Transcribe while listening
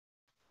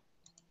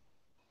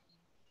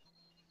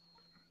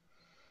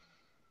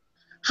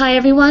Hi,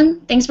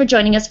 everyone. Thanks for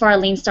joining us for our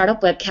Lean Startup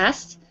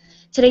webcast.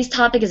 Today's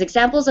topic is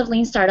examples of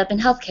Lean Startup in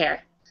healthcare.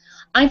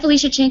 I'm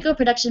Felicia Chenko,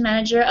 Production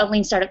Manager of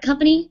Lean Startup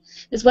Company.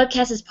 This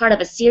webcast is part of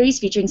a series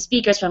featuring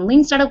speakers from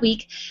Lean Startup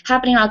Week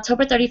happening on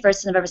October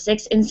 31st and November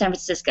 6th in San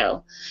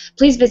Francisco.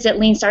 Please visit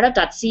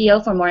leanstartup.co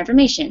for more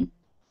information.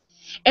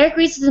 Eric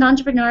Ries is an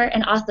entrepreneur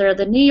and author of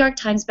the New York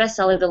Times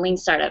bestseller, The Lean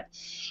Startup.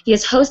 He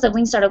is host of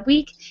Lean Startup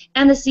Week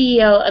and the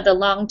CEO of the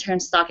Long-Term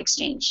Stock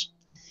Exchange.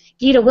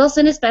 Geeta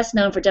Wilson is best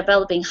known for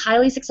developing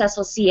highly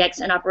successful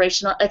CX and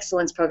operational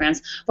excellence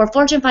programs for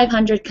Fortune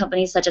 500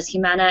 companies such as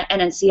Humana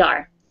and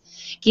NCR.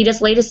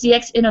 Geeta's latest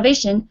CX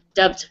innovation,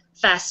 dubbed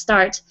Fast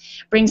Start,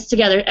 brings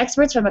together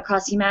experts from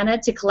across Humana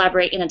to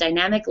collaborate in a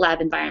dynamic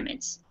lab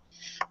environment.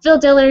 Phil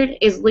Dillard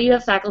is lead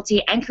of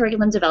faculty and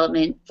curriculum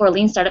development for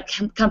Lean Startup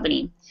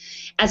Company.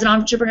 As an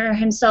entrepreneur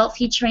himself,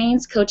 he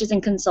trains, coaches,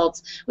 and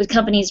consults with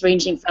companies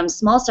ranging from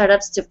small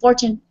startups to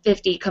Fortune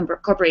 50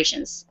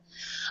 corporations.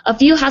 A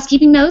few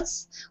housekeeping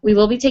notes. We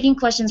will be taking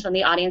questions from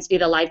the audience via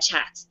the live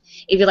chat.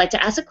 If you'd like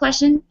to ask a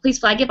question, please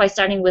flag it by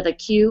starting with a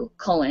Q: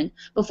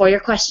 before your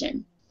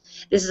question.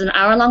 This is an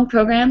hour-long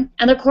program,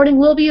 and the recording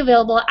will be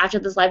available after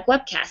this live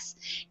webcast.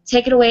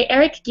 Take it away,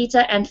 Eric,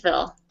 Geeta, and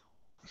Phil.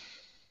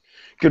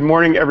 Good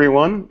morning,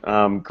 everyone.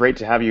 Great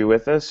to have you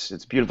with us.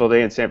 It's a beautiful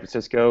day in San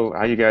Francisco.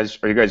 Are you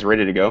guys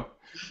ready to go?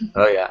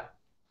 Oh yeah.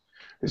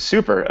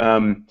 Super.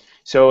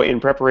 So in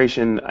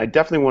preparation, I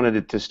definitely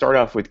wanted to start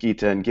off with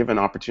Geeta and give an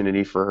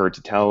opportunity for her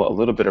to tell a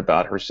little bit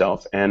about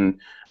herself and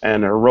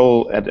her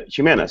role at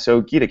Humana.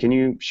 So Geeta, can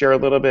you share a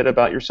little bit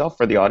about yourself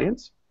for the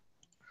audience?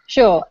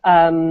 Sure.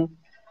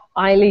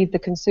 I lead the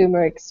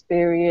consumer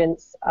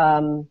experience,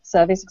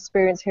 service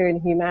experience here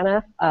in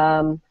Humana,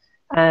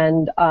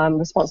 and I'm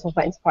responsible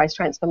for enterprise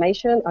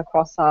transformation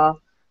across our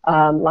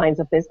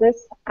lines of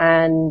business,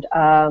 and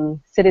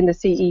sit in the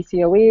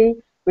CE/COE.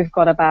 We've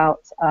got about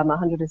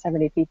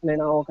 170 people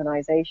in our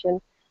organization,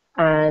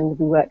 and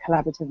we work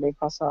collaboratively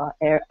across our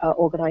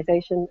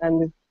organization,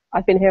 and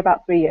I've been here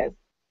about 3 years.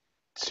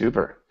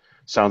 Super.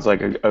 Sounds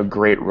like a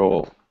great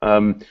role.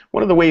 One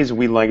of the ways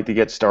we like to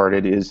get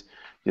started is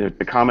to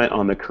comment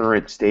on the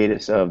current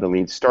status of the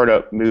Lean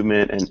Startup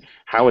movement and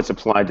how it's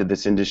applied to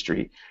this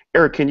industry.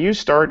 Eric, can you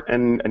start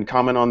and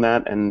comment on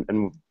that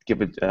and give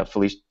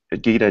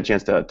Geeta a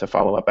chance to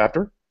follow up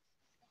after?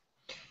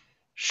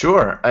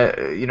 Sure. At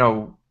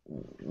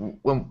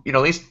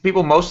least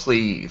people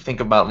mostly think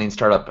about Lean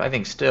Startup, I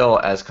think, still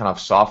as kind of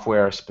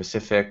software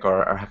specific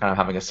or kind of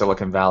having a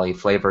Silicon Valley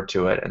flavor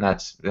to it, and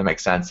that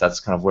makes sense. That's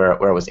kind of where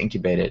it was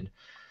incubated.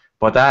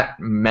 But that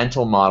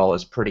mental model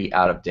is pretty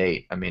out of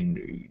date. I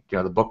mean,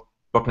 the book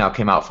now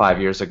came out 5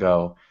 years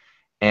ago,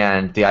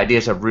 and the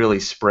ideas have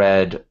really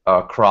spread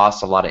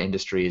across a lot of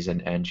industries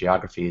and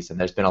geographies, and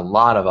there's been a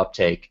lot of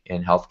uptake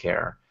in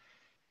healthcare.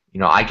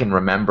 I can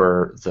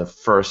remember the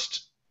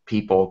first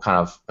people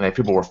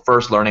people were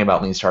first learning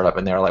about Lean Startup,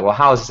 and they were like, well,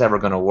 how is this ever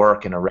going to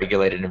work in a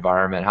regulated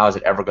environment? How is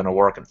it ever going to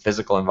work in a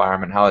physical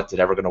environment? How is it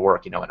ever going to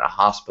work, in a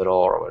hospital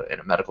or in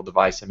a medical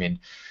device? I mean,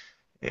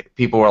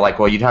 people were like,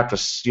 well, you have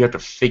to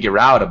figure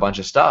out a bunch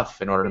of stuff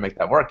in order to make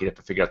that work. You have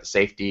to figure out the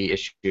safety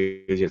issues,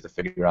 you have to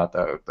figure out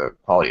the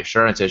quality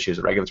assurance issues,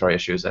 the regulatory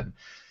issues, and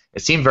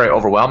it seemed very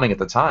overwhelming at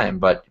the time.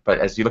 But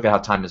as you look at how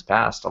time has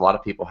passed, a lot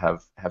of people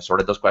have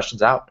sorted those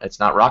questions out. It's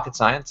not rocket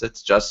science.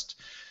 It's just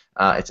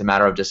it's a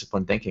matter of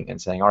disciplined thinking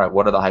and saying, all right,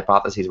 what are the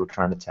hypotheses we're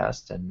trying to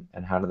test, and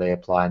how do they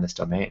apply in this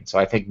domain? So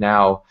I think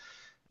now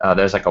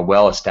there's like a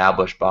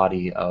well-established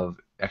body of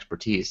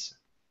expertise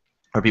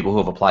for people who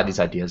have applied these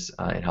ideas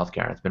in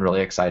healthcare. It's been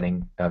really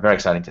exciting, very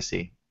exciting to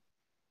see.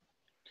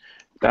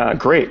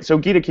 Great. So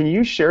Geeta, can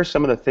you share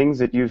some of the things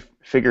that you've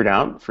figured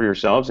out for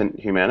yourselves and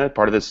Humana,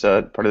 part of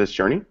this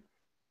journey?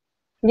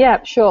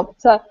 Yeah, sure.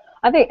 So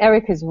I think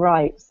Eric is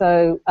right.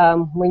 So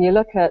when you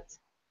look at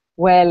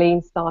where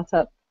Lean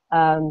Startup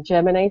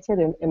germinated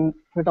in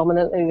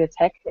predominantly the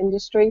tech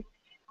industry,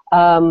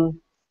 and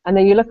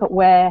then you look at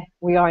where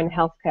we are in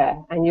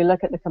healthcare, and you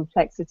look at the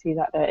complexity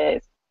that there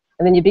is,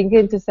 and then you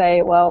begin to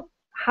say, well,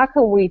 how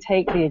can we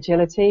take the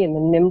agility and the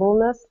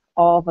nimbleness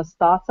of a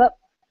startup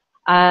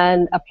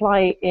and apply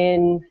it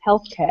in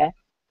healthcare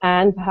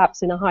and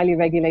perhaps in a highly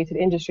regulated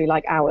industry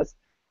like ours?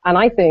 And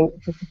I think,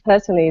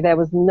 personally, there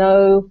was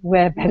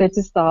nowhere better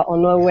to start or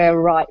nowhere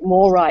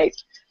more right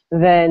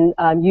than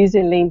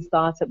using Lean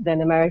Startup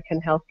than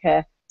American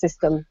healthcare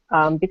system,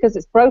 because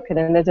it's broken,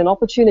 and there's an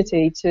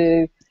opportunity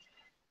to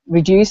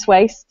reduce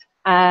waste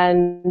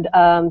and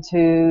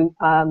to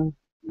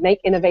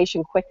make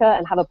innovation quicker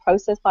and have a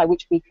process by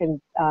which we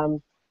can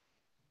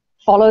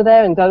follow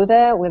there and go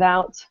there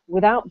without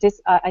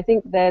I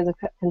think there's a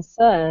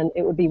concern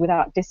it would be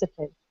without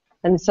discipline.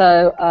 And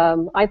so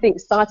I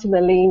think starting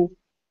the Lean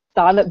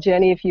Startup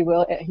journey, if you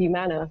will, at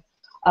Humana,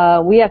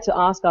 we have to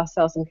ask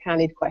ourselves some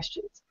candid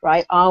questions,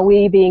 right? Are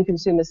we being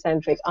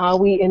consumer-centric? Are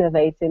we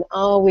innovating?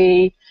 Are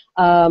we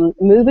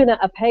moving at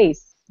a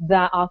pace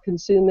that our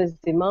consumers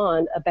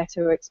demand a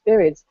better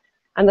experience?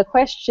 And the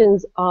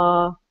questions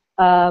are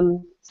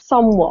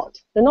somewhat.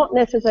 They're not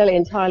necessarily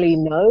entirely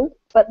no,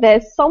 but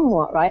they're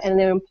somewhat, right? And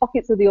they're in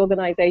pockets of the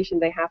organization,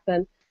 they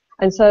happen.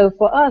 And so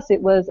for us,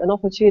 it was an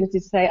opportunity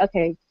to say,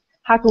 okay,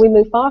 how can we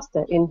move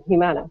faster in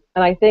Humana?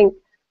 And I think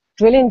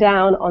drilling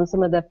down on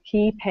some of the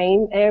key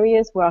pain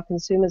areas where our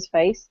consumers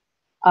face,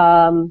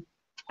 and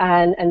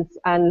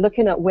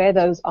looking at where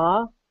those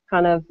are,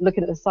 kind of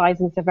looking at the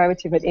size and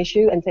severity of an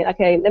issue and saying,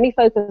 okay, let me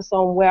focus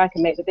on where I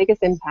can make the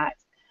biggest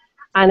impact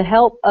and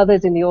help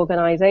others in the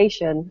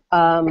organization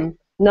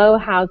know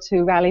how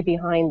to rally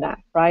behind that,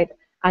 right?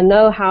 And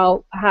know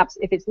how perhaps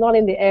if it's not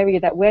in the area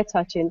that we're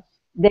touching,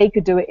 they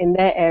could do it in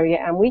their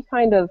area. And we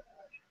kind of,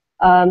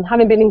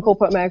 having been in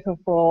corporate America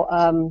for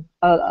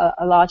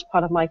a large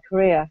part of my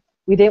career,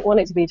 we didn't want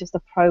it to be just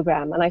a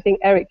program. And I think,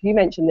 Eric, you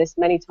mentioned this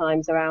many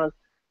times around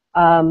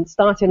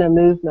starting a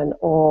movement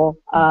or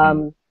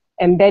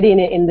embedding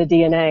it in the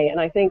DNA. And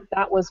I think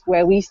that was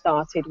where we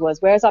started,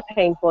 was where's our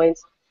pain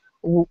points?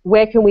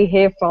 Where can we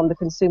hear from the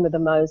consumer the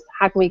most?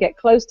 How can we get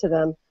close to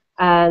them?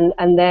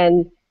 And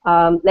then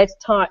let's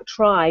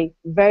try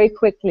very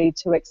quickly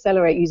to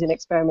accelerate using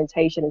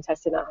experimentation and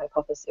testing our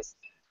hypothesis.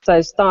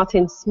 So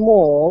starting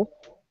small,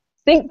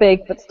 think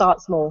big, but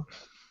start small.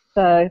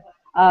 So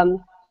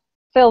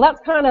Phil,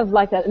 that's kind of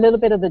like a little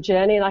bit of the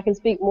journey, and I can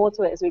speak more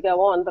to it as we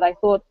go on, but I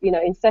thought, you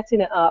know, in setting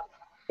it up,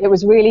 it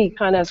was really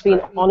kind of being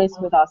honest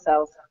with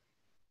ourselves.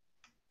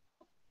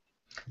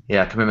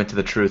 Yeah, commitment to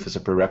the truth is a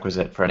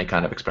prerequisite for any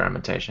kind of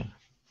experimentation.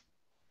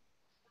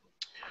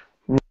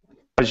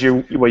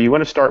 You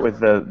want to start with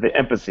the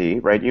empathy,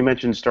 right? You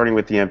mentioned starting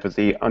with the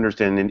empathy,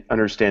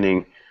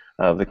 understanding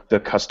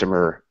the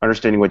customer,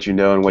 understanding what you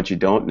know and what you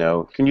don't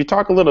know. Can you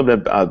talk a little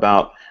bit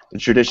about the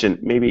tradition,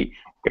 maybe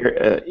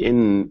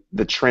in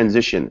the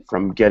transition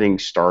from getting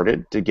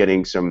started to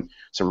getting some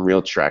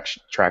real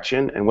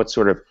traction, and what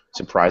sort of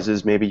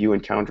surprises maybe you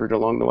encountered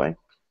along the way?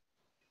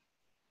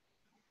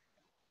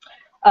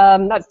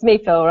 That's me,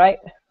 Phil, right?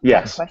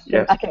 Yes.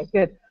 Yes. Okay,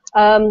 good.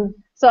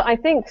 So I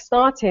think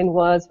starting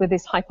was with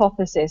this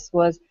hypothesis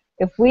was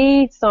if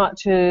we start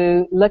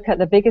to look at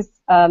the biggest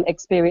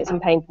experience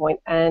and pain point,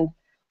 and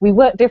we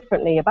work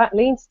differently. About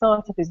Lean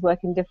Startup is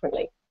working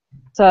differently.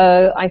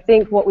 So I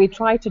think what we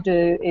try to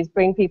do is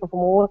bring people from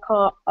all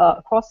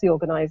across the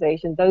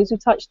organization, those who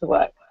touch the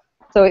work.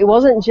 So it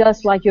wasn't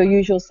just like your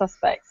usual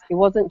suspects. It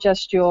wasn't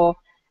just your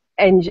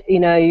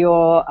user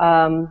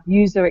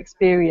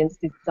experience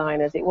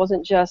designers. It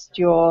wasn't just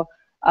your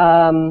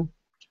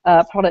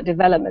product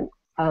development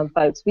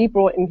folks. We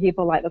brought in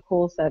people like the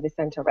call service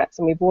center reps,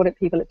 and we brought in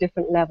people at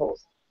different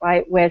levels,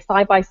 right? Where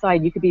side by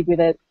side you could be with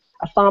a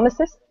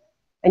pharmacist,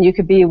 and you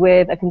could be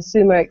with a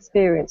consumer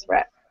experience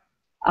rep.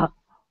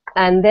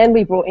 And then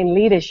we brought in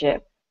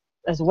leadership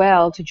as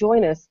well to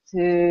join us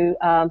to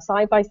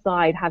side by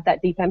side have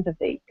that deep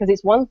empathy. Because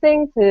it's one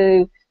thing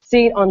to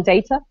see it on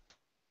data,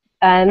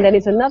 and then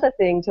it's another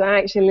thing to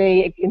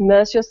actually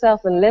immerse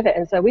yourself and live it.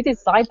 And so we did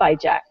side by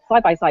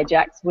side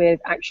jacks with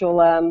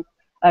actual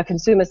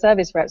consumer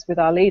service reps with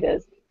our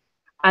leaders.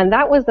 And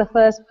that was the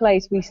first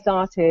place we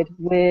started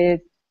with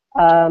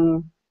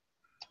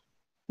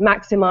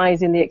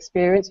maximizing the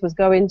experience, was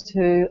going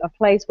to a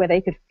place where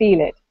they could feel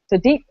it. So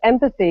deep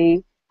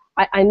empathy,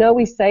 I know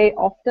we say it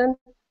often,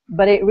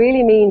 but it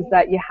really means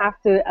that you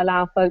have to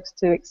allow folks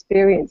to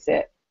experience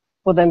it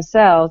for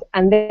themselves,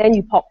 and then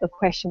you pop the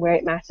question where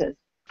it matters.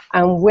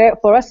 And where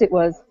for us it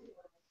was,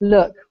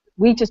 look,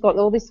 we just got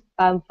all these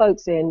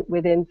folks in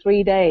within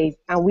 3 days,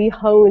 and we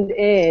honed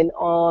in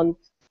on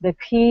the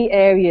key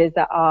areas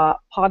that are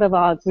part of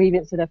our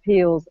grievance and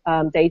appeals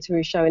data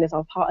is showing us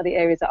are part of the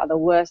areas that are the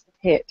worst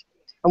hit.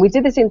 And we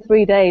did this in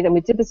 3 days, and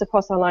we did this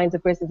across our lines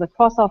of business,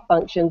 across our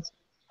functions,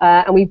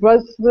 and we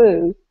broke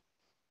through.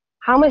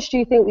 How much do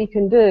you think we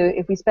can do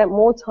if we spent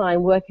more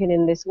time working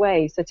in this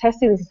way? So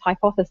testing this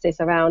hypothesis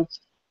around,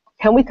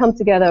 can we come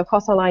together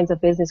across our lines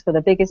of business for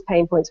the biggest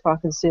pain points for our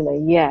consumer?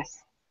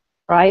 Yes,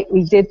 right?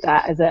 We did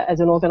that as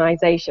an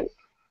organization.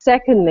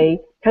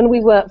 Secondly, can we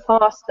work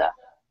faster?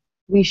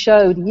 We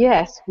showed,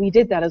 yes, we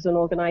did that as an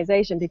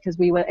organization because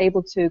we were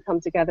able to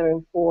come together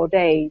in 4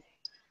 days.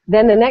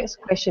 Then the next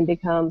question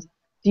becomes,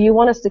 do you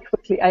want us to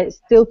quickly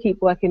still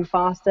keep working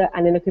faster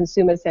and in a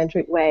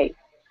consumer-centric way?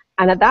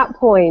 And at that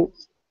point,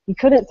 you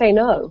couldn't say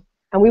no.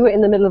 And we were in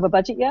the middle of a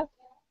budget year,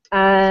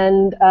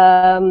 and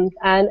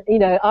you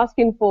know,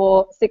 asking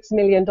for $6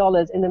 million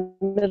in the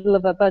middle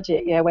of a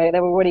budget year where they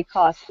were already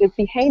cost, it'd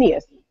be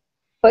heinous.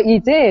 But you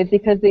did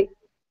because the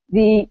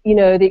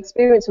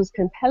experience was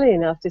compelling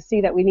enough to see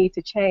that we need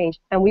to change.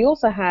 And we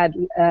also had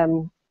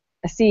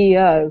a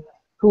CEO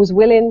who was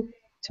willing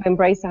to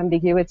embrace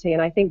ambiguity.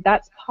 And I think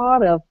that's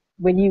part of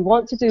when you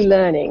want to do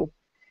learning,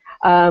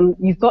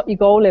 you've got your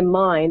goal in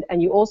mind,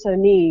 and you also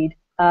need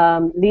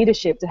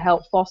leadership to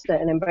help foster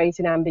and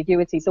embracing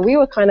ambiguity. So we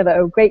were kind of at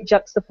a great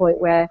juxtapoint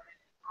where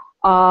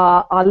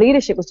our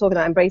leadership was talking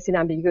about embracing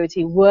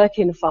ambiguity,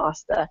 working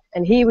faster,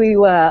 and here we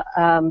were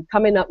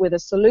coming up with a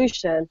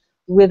solution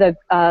with a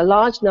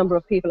large number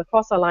of people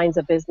across our lines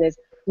of business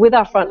with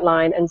our front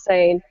line and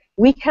saying,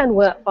 we can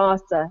work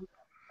faster,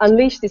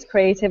 unleash this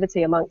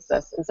creativity amongst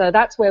us. And so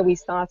that's where we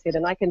started,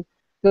 and I can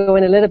go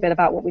in a little bit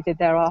about what we did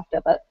thereafter.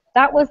 But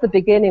that was the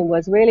beginning,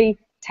 was really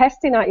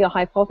testing out your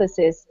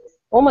hypothesis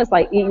almost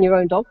like eating your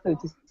own dog food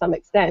to some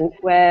extent,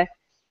 where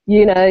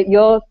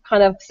you're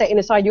kind of setting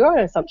aside your own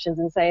assumptions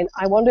and saying,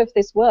 I wonder if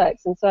this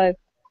works. And so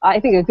I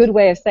think a good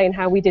way of saying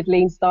how we did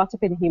Lean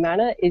Startup in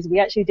Humana is we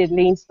actually did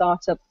Lean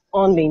Startup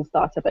on Lean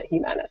Startup at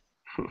Humana.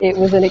 It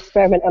was an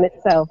experiment on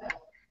itself.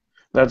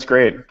 That's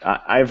great.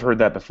 I've heard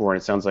that before,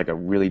 and it sounds like a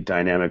really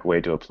dynamic way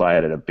to apply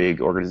it at a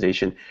big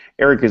organization.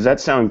 Eric, does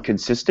that sound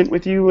consistent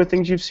with you with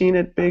things you've seen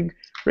at big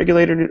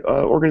regulated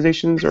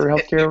organizations or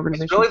healthcare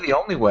organizations? It's really the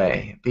only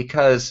way,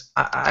 because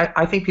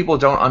I think people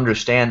don't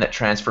understand that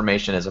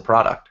transformation is a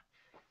product.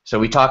 So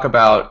we talk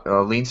about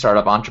lean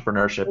startup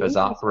entrepreneurship as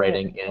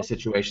operating in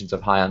situations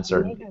of high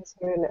uncertainty.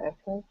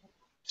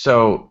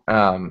 So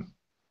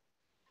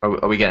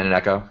are we getting an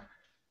echo?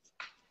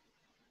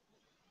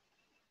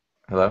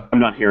 Hello? I'm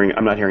not hearing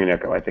an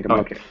echo. I think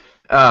I'm okay.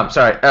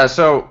 Sorry.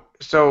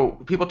 So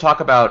people talk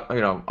about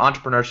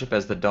entrepreneurship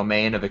as the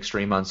domain of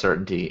extreme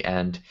uncertainty,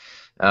 and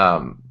any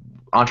kind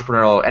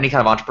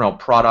of entrepreneurial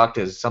product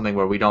is something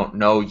where we don't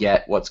know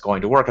yet what's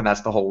going to work, and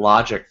that's the whole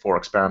logic for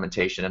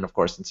experimentation. And of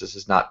course, since this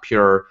is not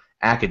pure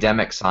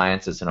academic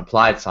science, it's an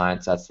applied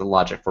science, that's the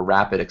logic for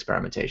rapid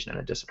experimentation in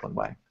a disciplined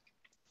way.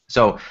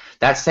 So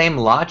that same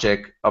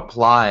logic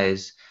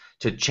applies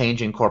to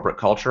changing corporate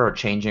culture or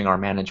changing our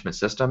management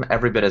system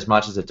every bit as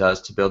much as it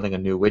does to building a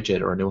new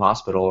widget or a new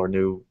hospital or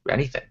new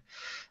anything.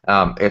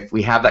 If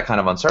we have that kind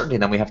of uncertainty,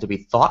 then we have to be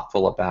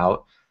thoughtful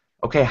about,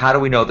 okay, how do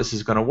we know this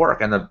is going to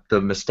work? And the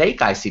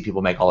mistake I see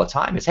people make all the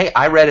time is, hey,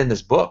 I read in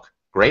this book,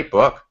 great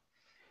book,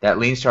 that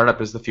Lean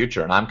Startup is the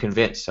future, and I'm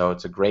convinced, so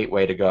it's a great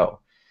way to go.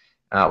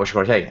 Which, of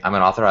course, hey, I'm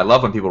an author. I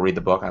love when people read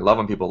the book. I love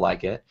when people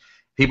like it.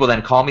 People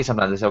then call me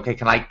sometimes and say, okay,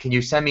 can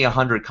you send me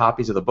 100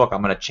 copies of the book?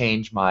 I'm going to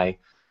change my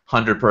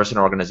 100-person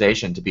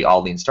organization to be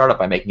all Lean Startup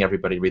by making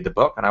everybody read the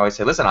book. And I always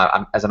say, listen,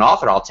 I'm, as an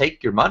author, I'll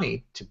take your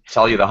money to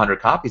sell you the 100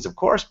 copies, of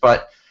course,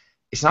 but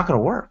it's not going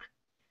to work.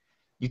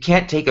 You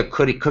can't take a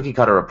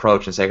cookie-cutter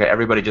approach and say, okay,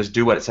 everybody just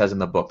do what it says in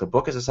the book. The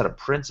book is a set of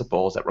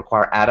principles that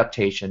require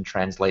adaptation,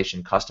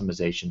 translation,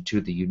 customization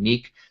to the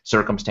unique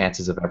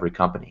circumstances of every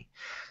company.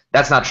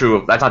 That's not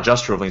true. That's not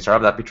just true of Lean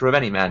Startup. That'd be true of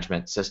any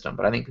management system.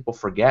 But I think people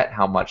forget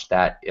how much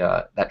that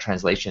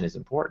translation is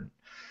important.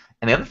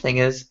 And the other thing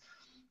is,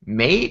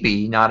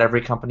 maybe not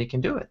every company can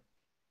do it.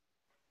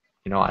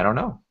 I don't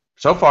know.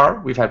 So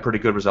far, we've had pretty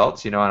good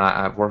results. And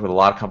I've worked with a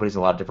lot of companies in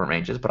a lot of different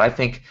ranges. But I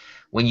think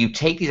when you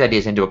take these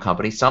ideas into a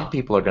company, some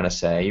people are going to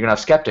say, you're going to have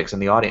skeptics in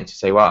the audience who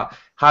say, well,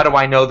 how do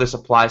I know this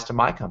applies to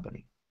my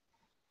company?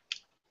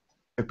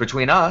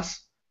 Between us,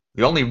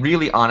 the only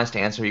really honest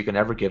answer you can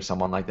ever give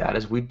someone like that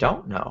is we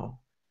don't know.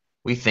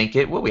 We think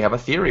it will. We have a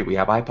theory. We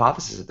have a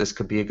hypothesis that this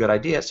could be a good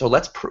idea. So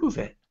let's prove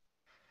it.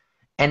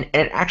 And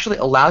it actually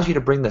allows you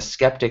to bring the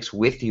skeptics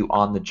with you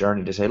on the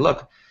journey to say,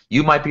 look,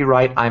 you might be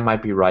right, I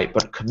might be right,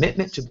 but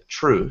commitment to the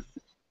truth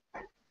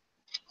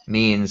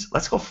means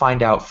let's go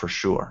find out for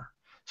sure.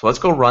 So let's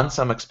go run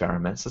some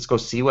experiments. Let's go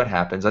see what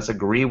happens. Let's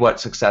agree what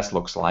success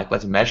looks like.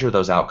 Let's measure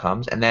those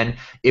outcomes. And then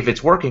if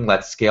it's working,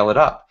 let's scale it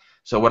up.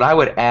 So what I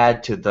would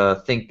add to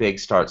the think big,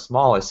 start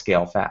small is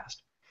scale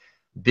fast.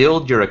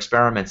 Build your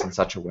experiments in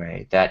such a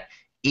way that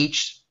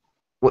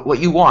what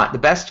you want, the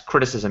best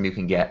criticism you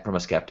can get from a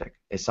skeptic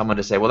is someone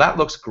to say, well, that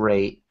looks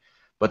great,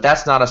 but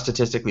that's not a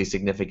statistically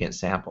significant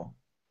sample.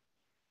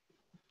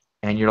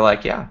 And you're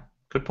like, yeah,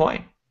 good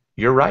point.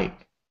 You're right.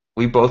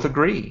 We both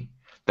agree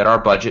that our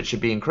budget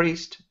should be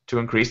increased to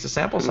increase the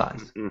sample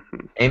size.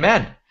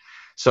 Amen.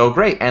 So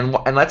great, and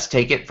let's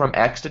take it from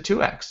X to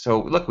 2X.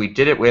 So look, we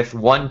did it with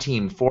one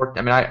team.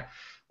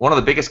 One of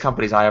the biggest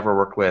companies I ever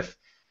worked with,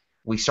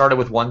 we started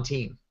with one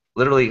team,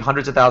 literally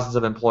hundreds of thousands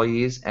of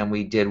employees, and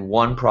we did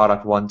one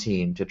product, one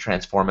team to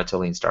transform it to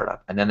Lean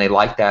Startup. And then they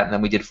liked that, and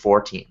then we did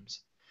 4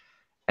 teams.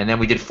 And then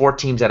we did 4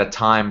 teams at a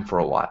time for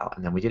a while,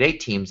 and then we did 8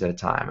 teams at a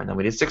time, and then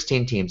we did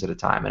 16 teams at a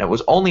time. And it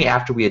was only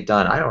after we had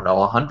done,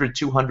 100,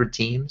 200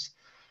 teams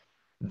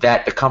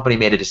that the company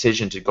made a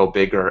decision to go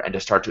bigger and to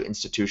start to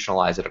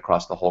institutionalize it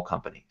across the whole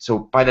company. So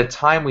by the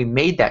time we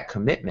made that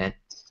commitment,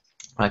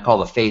 I call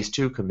the phase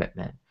 2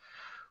 commitment,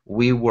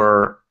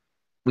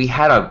 we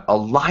had a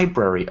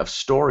library of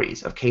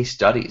stories, of case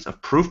studies,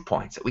 of proof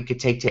points that we could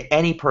take to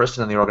any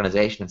person in the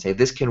organization and say,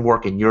 this can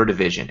work in your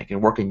division, it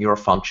can work in your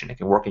function, it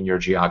can work in your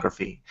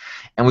geography.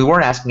 And we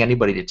weren't asking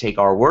anybody to take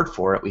our word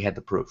for it, we had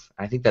the proof.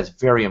 And I think that's a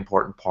very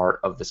important part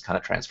of this kind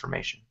of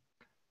transformation.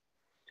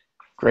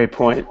 Great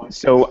point.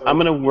 So I'm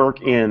going to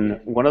work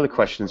in one of the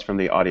questions from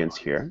the audience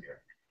here.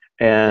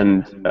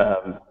 And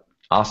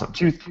awesome.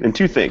 Two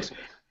things.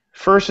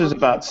 First is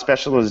about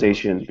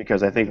specialization,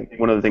 because I think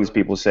one of the things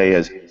people say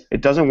is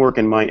it doesn't work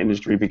in my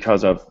industry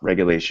because of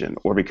regulation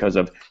or because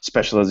of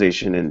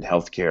specialization in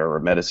healthcare or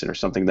medicine or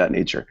something of that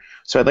nature.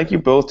 So I'd like you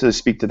both to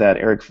speak to that,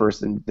 Eric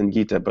first and then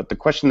Geeta. But the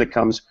question that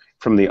comes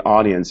from the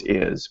audience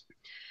is,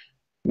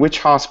 which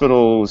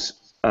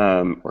hospitals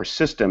or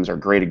systems are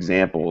great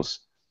examples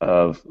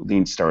of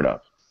Lean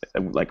Startup?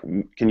 Like,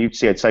 can you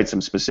cite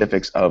some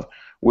specifics of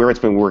where it's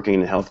been working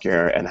in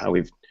healthcare and how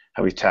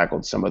we've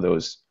tackled some of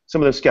those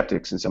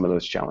skeptics and some of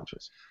those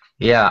challenges?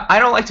 Yeah, I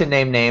don't like to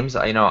name names.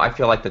 I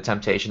feel like the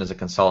temptation as a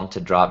consultant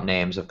to drop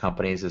names of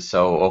companies is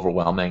so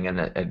overwhelming, and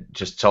it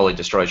just totally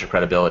destroys your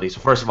credibility. So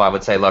first of all, I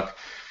would say, look,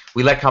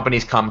 we let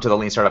companies come to the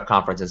Lean Startup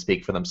Conference and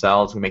speak for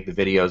themselves. We make the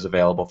videos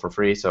available for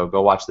free, so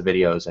go watch the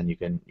videos, and you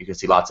can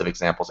see lots of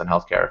examples in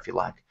healthcare if you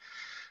like.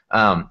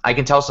 I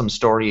can tell some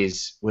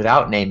stories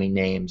without naming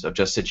names of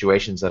just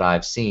situations that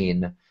I've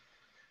seen.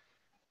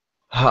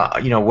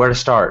 Where to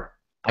start?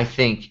 I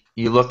think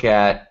you look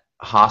at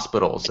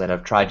hospitals that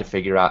have tried to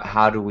figure out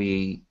how do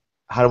we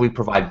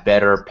provide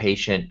better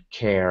patient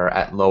care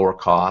at lower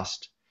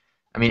cost.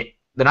 I mean,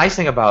 the nice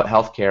thing about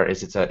healthcare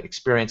is it's an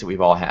experience that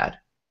we've all had.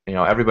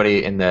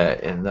 Everybody in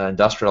the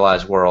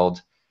industrialized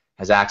world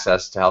has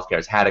access to healthcare,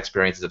 has had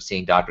experiences of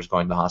seeing doctors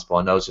going to the hospital,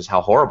 and knows just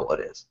how horrible it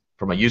is.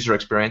 From a user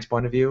experience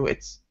point of view,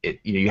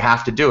 you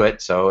have to do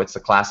it. So it's a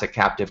classic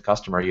captive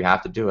customer. You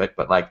have to do it.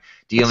 But like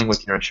dealing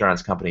with your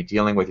insurance company,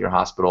 dealing with your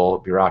hospital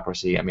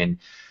bureaucracy, I mean,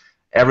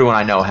 everyone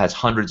I know has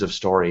hundreds of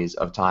stories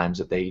of times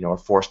that they are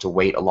forced to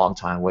wait a long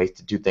time, wait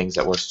to do things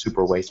that were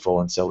super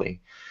wasteful and silly.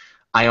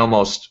 I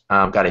almost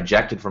got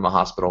ejected from a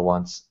hospital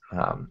once.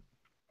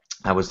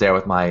 I was there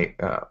with my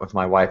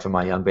wife and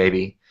my young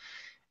baby,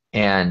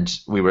 and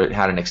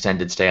had an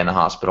extended stay in the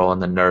hospital,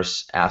 and the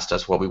nurse asked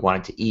us what we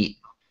wanted to eat,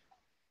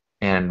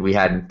 and we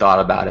hadn't thought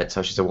about it.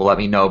 So she said, "Well, let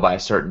me know by a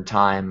certain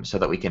time so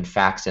that we can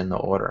fax in the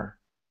order."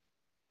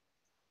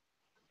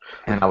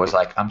 And I was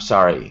like, "I'm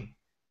sorry,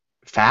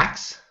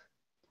 fax?"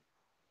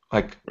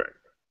 Like,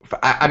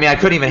 I mean, I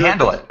couldn't even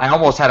handle it. I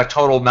almost had a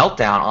total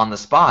meltdown on the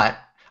spot.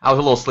 I was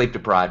a little sleep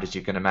deprived, as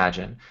you can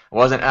imagine.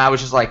 And I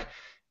was just like,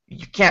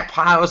 you can't.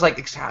 I was like,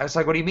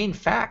 what do you mean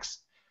fax?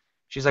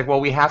 She's like, well,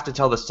 we have to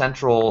tell the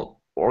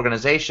central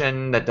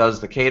organization that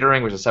does the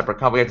catering, which is a separate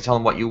company. We have to tell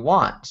them what you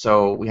want.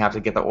 So we have to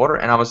get the order.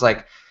 And I was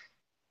like,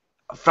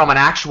 from an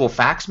actual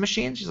fax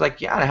machine? She's like,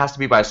 yeah, it has to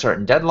be by a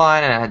certain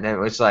deadline. And it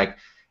was like,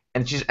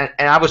 and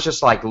I was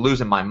just like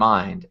losing my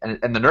mind.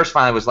 And the nurse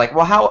finally was like,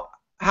 well,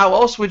 how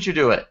else would you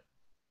do it?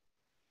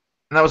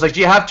 And I was like, do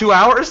you have 2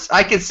 hours?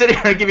 I can sit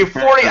here and give you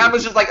 40. I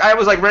was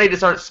like ready to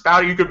start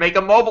spouting. You could make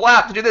a mobile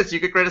app to do this.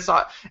 You could create a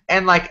song.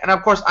 And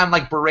of course I'm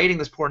like berating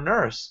this poor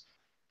nurse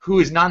who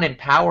is not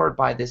empowered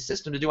by this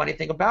system to do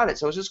anything about it.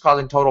 So it was just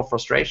causing total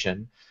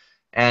frustration.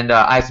 And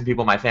I had some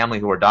people in my family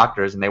who were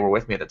doctors, and they were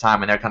with me at the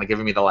time, and they're kind of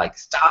giving me the like,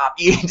 stop,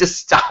 you just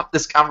stop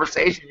this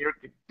conversation.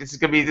 This is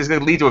going to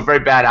lead to a very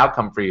bad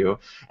outcome for you.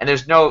 And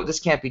this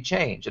can't be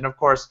changed. And of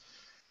course,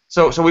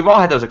 so we've all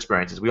had those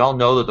experiences. We all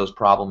know that those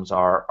problems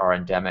are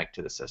endemic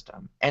to the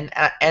system,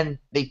 and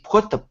they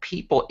put the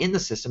people in the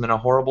system in a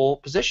horrible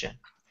position,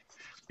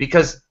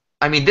 because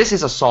I mean this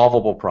is a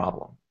solvable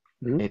problem.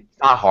 Mm-hmm. It's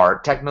not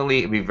hard. Technically,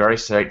 it'd be very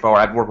straightforward.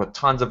 I've worked with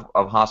tons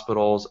of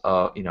hospitals,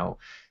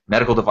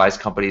 medical device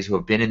companies who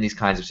have been in these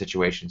kinds of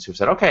situations who've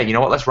said, okay, you know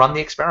what, let's run the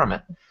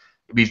experiment.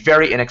 It'd be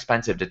very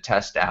inexpensive to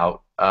test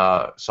out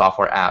a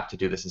software app to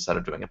do this instead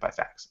of doing it by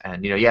fax.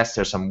 And yes,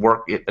 there's some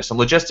work, there's some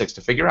logistics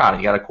to figure out,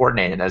 and you got to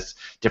coordinate. And there's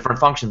different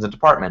functions and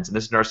departments. And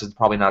this nurse is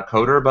probably not a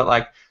coder, but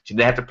like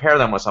they have to pair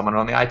them with someone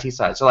on the IT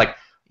side. So like,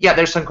 yeah,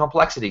 there's some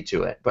complexity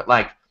to it, but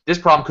like this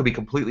problem could be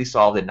completely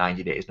solved in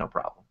 90 days, no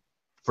problem,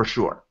 for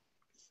sure.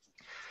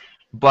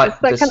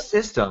 But the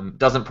system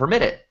doesn't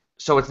permit it,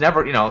 so it's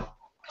never,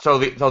 So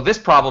this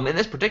problem, in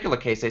this particular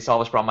case, they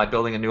solve this problem by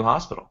building a new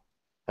hospital.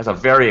 That's a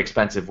very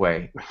expensive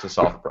way to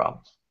solve a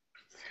problem.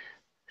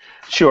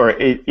 Sure.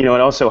 It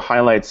also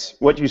highlights,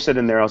 what you said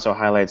in there also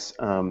highlights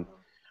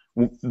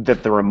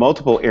that there are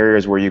multiple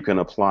areas where you can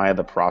apply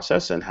the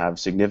process and have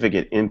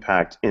significant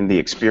impact in the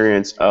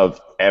experience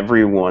of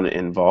everyone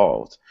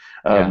involved.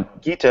 Yeah.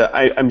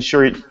 Geeta, I'm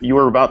sure you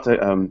were about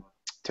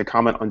to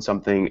comment on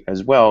something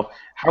as well.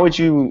 Where would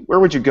you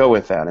go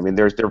with that? I mean,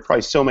 there are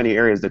probably so many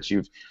areas that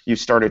you've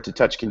started to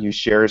touch. Can you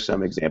share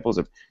some examples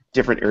of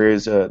different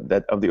areas of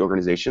the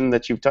organization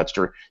that you've touched,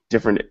 or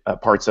different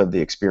parts of the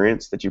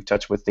experience that you've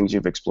touched with things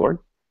you've explored?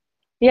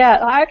 Yeah,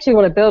 I actually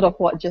want to build off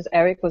what just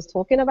Eric was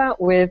talking about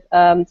with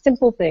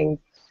simple things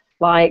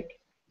like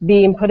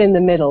being put in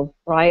the middle,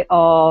 right,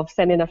 of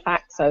sending a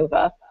fax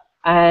over.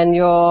 And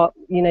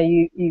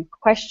you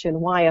question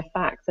why a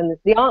fax, and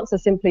the answer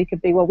simply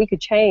could be, well, we could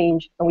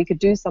change and we could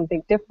do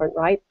something different,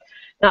 right?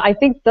 Now, I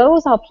think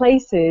those are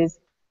places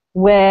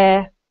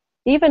where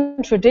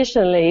even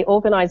traditionally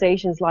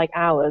organizations like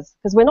ours,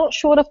 because we're not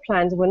short of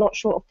plans and we're not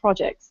short of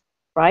projects,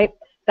 right,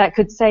 that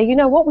could say,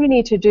 what we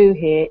need to do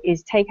here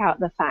is take out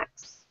the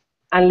fax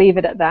and leave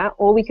it at that,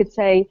 or we could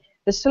say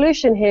the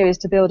solution here is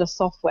to build a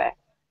software,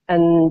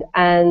 and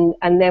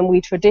then we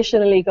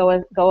traditionally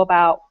go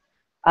about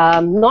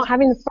not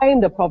having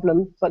framed a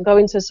problem, but go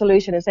into a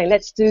solution and say,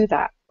 let's do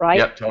that, right?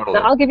 Yep, totally.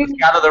 Now, I'll give you let's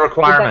gather the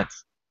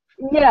requirements.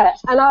 Yeah,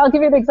 and I'll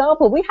give you an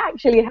example. We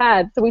actually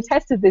we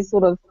tested this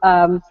sort of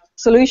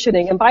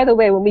solutioning, and by the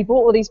way, when we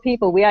brought all these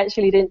people, we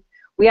actually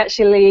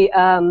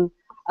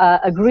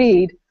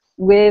agreed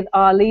with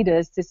our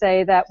leaders to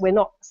say that we're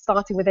not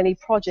starting with any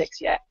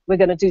projects yet. We're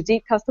going to do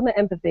deep customer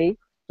empathy.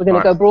 We're going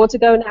to go broad to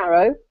go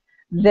narrow.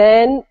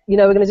 Then, we're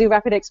going to do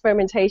rapid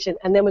experimentation,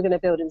 and then we're going to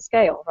build and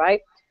scale,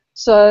 right?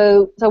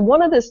 So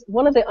one of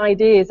the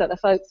ideas that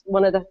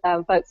one of the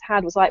folks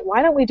had was like,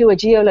 why don't we do a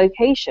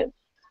geolocation?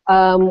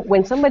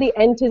 When somebody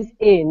enters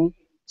in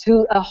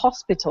to a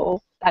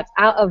hospital that's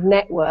out of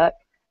network,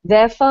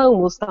 their phone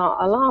will start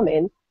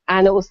alarming,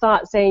 and it will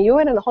start saying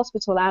you're in a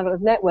hospital out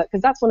of network,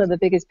 because that's one of the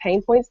biggest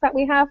pain points that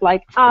we have.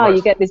 Like,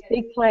 you get this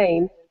big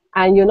claim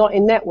and you're not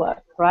in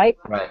network, right?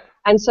 Right.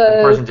 And so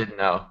the person didn't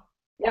know.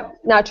 Yep.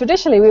 Now,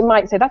 traditionally, we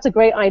might say that's a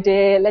great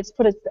idea. Let's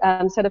put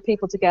a set of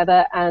people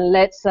together and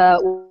let's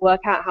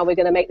work out how we're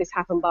going to make this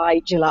happen by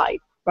July,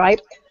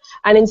 right?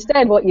 And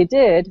instead, what you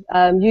did,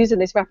 using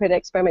this rapid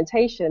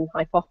experimentation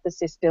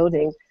hypothesis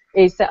building,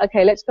 is that,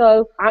 okay, let's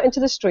go out into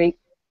the street,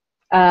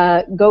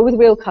 go with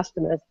real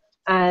customers,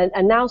 and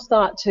now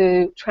start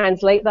to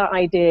translate that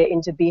idea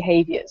into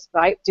behaviors,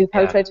 right? Do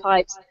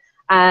prototypes.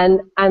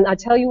 And I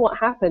tell you what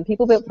happened.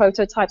 People built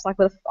prototypes like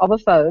of a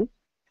phone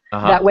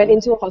that went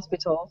into a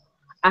hospital.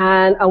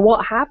 And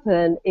what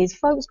happened is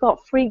folks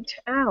got freaked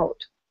out,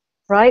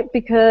 right?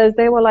 Because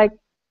they were like,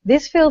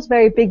 this feels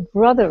very Big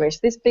Brotherish.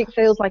 This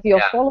feels like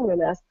you're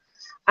following us.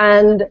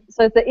 And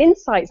so the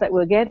insights that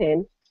we're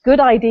getting,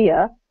 good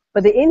idea,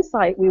 but the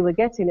insight we were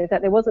getting is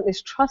that there wasn't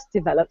this trust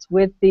developed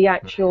with the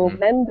actual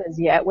members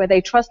yet, where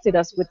they trusted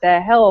us with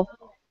their health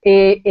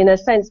in a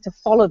sense to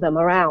follow them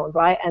around,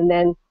 right? And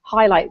then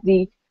highlight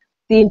the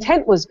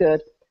intent was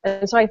good.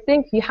 And so I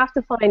think you have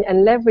to find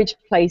and leverage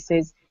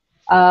places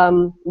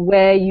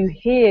where you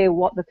hear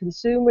what the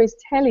consumer is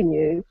telling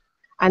you,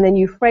 and then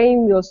you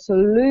frame your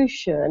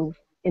solution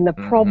in the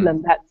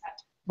problem that's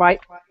right.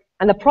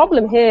 And the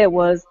problem here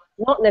was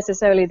not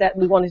necessarily that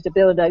we wanted to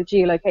build a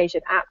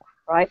geolocation app,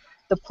 right?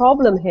 The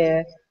problem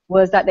here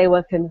was that they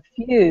were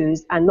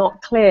confused and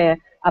not clear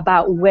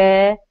about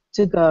where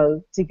to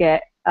go to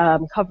get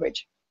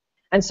coverage.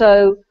 And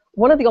so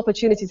one of the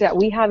opportunities that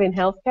we have in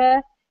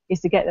healthcare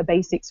is to get the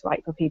basics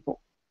right for people.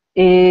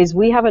 Is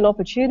we have an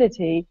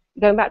opportunity,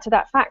 going back to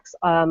that fax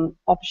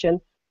option,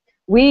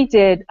 we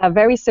did a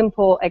very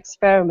simple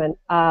experiment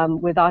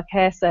with our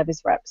care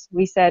service reps.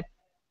 We said,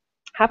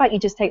 how about you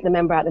just take the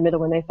member out the middle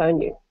when they phone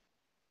you,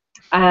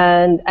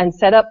 and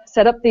set up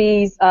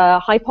these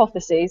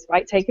hypotheses,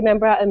 right? Take a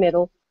member out the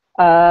middle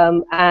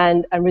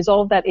and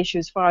resolve that issue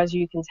as far as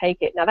you can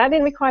take it. Now, that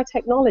didn't require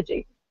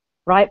technology,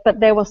 right? But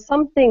there were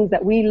some things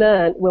that we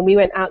learned when we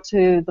went out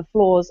to the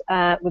floors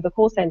with the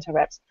call center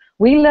reps.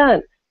 We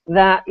learned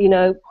that,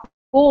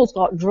 calls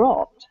got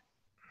dropped,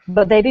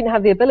 but they didn't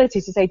have the ability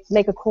to say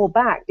make a call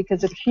back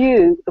because the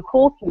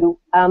call queue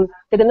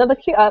did another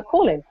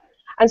call in.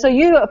 And so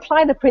you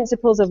apply the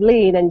principles of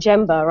Lean and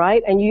Gemba,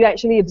 right? And you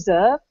actually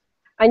observe,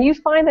 and you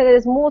find that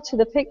there's more to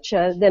the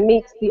picture than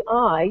meets the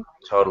eye.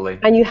 Totally.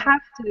 And you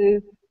have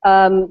to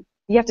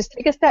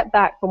take a step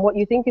back from what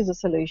you think is a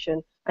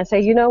solution and say,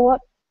 you know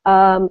what?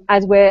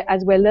 As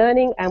we're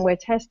learning and we're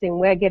testing,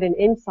 we're getting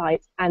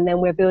insights, and then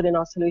we're building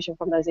our solution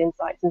from those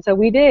insights. And so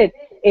we did,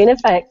 in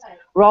effect,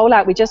 roll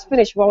out. We just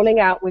finished rolling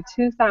out with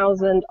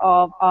 2,000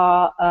 of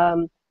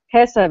our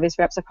care service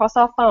reps across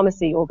our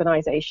pharmacy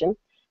organization,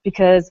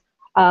 because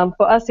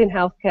for us in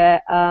healthcare,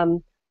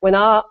 when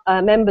our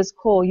members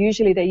call,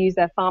 usually they use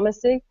their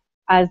pharmacy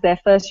as their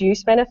first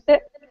use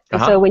benefit.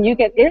 And so when you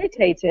get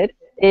irritated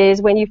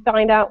is when you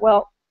find out,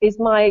 well, is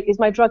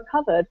my drug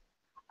covered?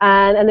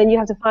 And then you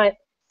have to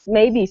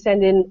maybe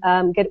send in,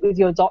 get it with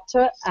your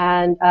doctor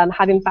and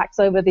have him fax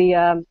over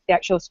the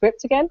actual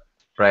script again.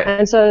 Right.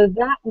 And so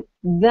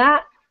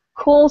that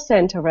call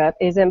center rep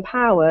is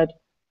empowered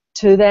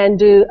to then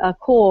do a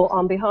call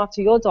on behalf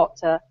to your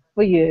doctor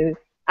for you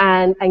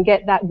and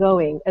get that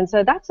going. And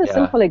so that's a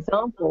simple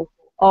example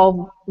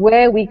of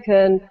where we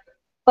can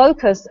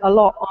focus a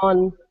lot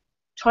on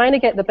trying to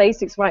get the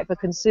basics right for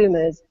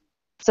consumers,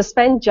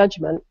 suspend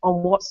judgment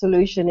on what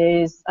solution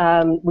is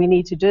we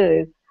need to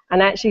do,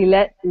 and actually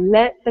let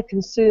the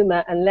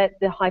consumer and let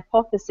the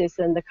hypothesis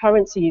and the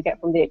currency you get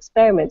from the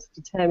experiments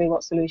determine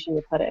what solution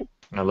you put in.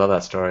 I love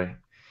that story.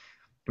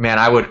 Man,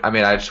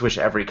 I just wish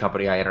every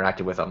company I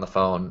interacted with on the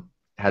phone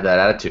had that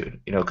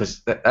attitude,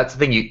 because that's the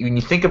thing. When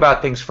you think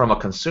about things from a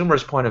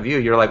consumer's point of view,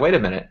 you're like, wait a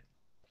minute.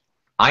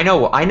 I know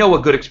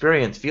what good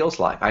experience feels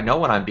like. I know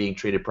when I'm being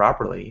treated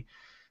properly.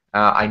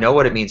 I know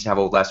what it means to have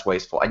a less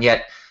wasteful. And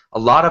yet, a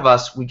lot of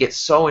us, we get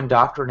so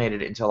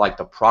indoctrinated into like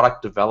the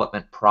product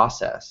development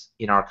process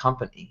in our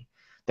company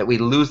that we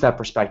lose that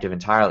perspective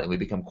entirely. We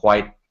become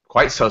quite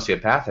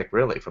sociopathic,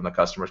 really, from the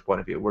customer's point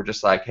of view. We're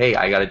just like, hey,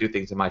 I got to do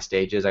things in my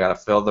stages. I got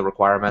to fill the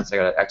requirements. I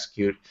got to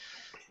execute.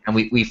 And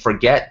we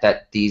forget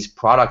that these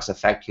products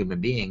affect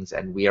human beings,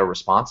 and we are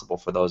responsible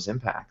for those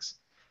impacts.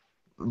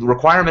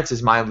 Requirements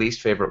is my least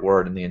favorite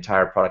word in the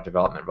entire product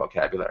development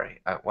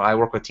vocabulary. When I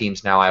work with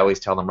teams now, I always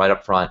tell them right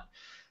up front,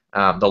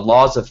 the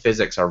laws of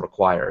physics are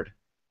required.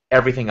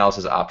 Everything else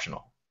is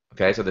optional.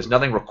 Okay, so there's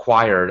nothing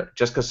required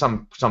just because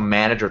some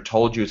manager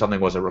told you something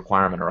was a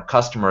requirement, or a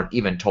customer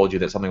even told you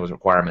that something was a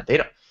requirement.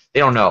 They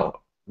don't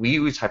know. We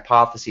use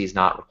hypotheses,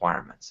 not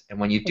requirements. And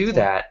when you do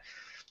that,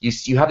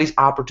 you have these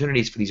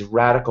opportunities for these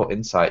radical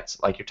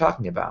insights like you're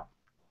talking about.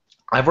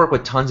 I've worked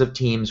with tons of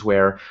teams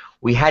where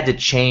we had to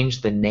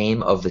change the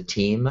name of the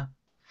team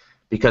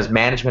because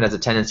management has a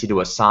tendency to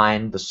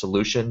assign the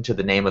solution to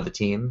the name of the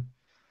team.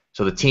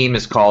 So the team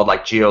is called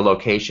like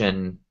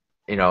geolocation,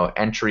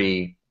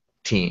 entry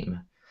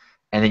team.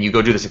 And then you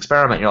go do this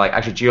experiment, and you're like,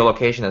 actually,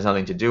 geolocation has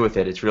nothing to do with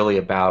it. It's really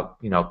about,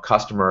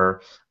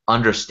 customer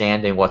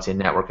understanding what's in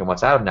network and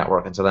what's out of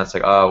network. And so that's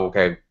like, oh,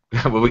 okay.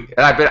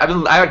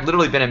 I've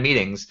literally been in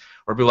meetings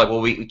where people are like,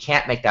 well, we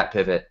can't make that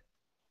pivot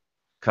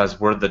because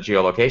we're the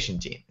geolocation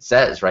team. It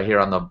says right here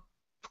on the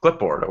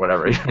clipboard or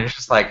whatever. You're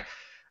just like,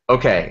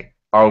 okay,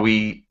 are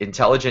we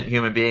intelligent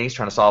human beings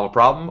trying to solve a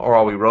problem, or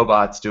are we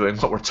robots doing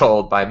what we're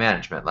told by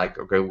management? Like,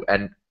 okay,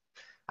 and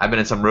I've been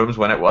in some rooms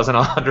when it wasn't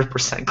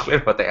 100% clear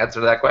what the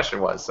answer to that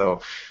question was,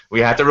 so we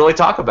had to really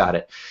talk about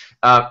it.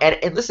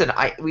 And listen,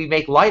 we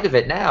make light of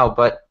it now,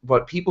 but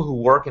people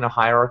who work in a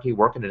hierarchy,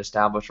 work in an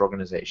established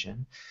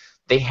organization,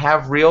 they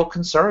have real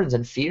concerns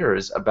and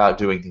fears about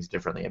doing things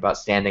differently, about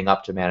standing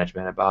up to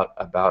management,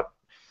 about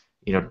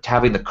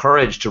having the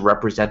courage to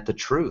represent the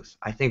truth.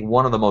 I think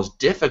one of the most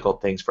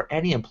difficult things for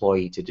any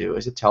employee to do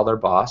is to tell their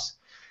boss,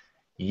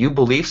 you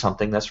believe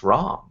something that's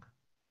wrong.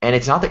 And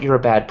it's not that you're a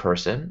bad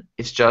person,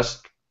 it's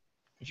just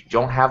you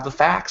don't have the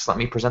facts. Let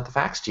me present the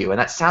facts to you. And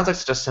that sounds like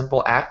such a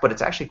simple act, but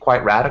it's actually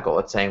quite radical.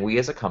 It's saying we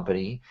as a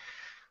company,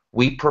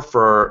 we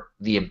prefer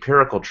the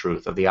empirical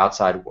truth of the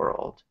outside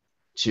world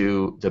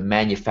to the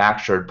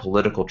manufactured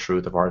political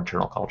truth of our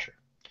internal culture.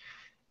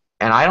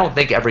 And I don't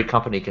think every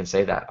company can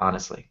say that,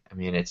 honestly. I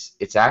mean,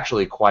 it's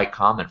actually quite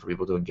common for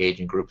people to engage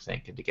in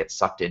groupthink and to get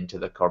sucked into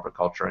the corporate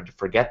culture and to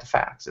forget the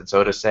facts. And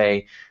so to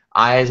say,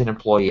 I as an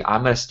employee,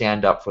 I'm going to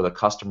stand up for the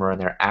customer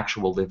and their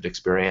actual lived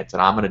experience,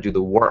 and I'm going to do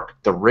the work,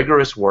 the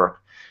rigorous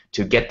work,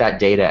 to get that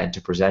data and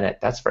to present it,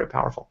 that's very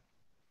powerful.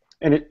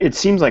 And it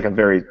seems like a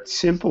very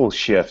simple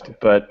shift,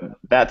 but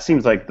that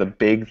seems like the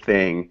big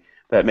thing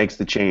that makes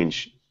the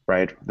change,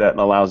 right? That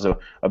allows a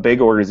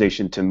big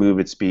organization to move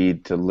at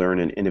speed, to learn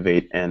and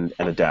innovate and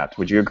adapt.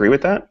 Would you agree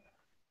with that?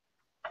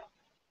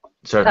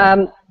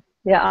 Certainly.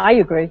 Yeah, I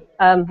agree.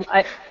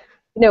 I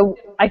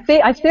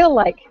feel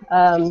like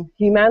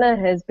Humana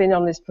has been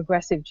on this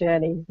progressive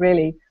journey,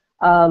 really,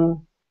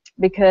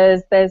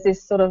 because there's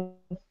this sort of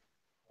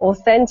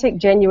authentic,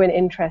 genuine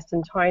interest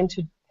in trying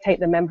to take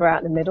the member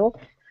out in the middle.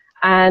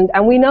 And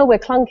we know we're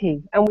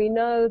clunky, and we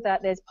know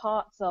that there's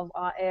parts of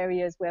our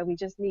areas where we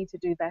just need to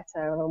do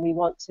better, and we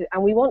want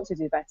to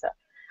do better.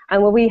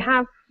 And when we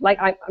have, like,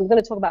 I'm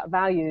going to talk about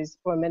values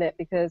for a minute,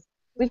 because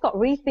we've got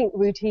rethink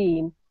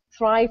routine,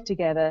 thrive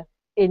together,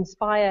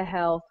 inspire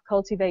health,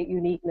 cultivate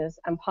uniqueness,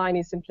 and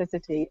pioneer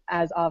simplicity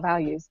as our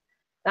values.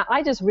 Now,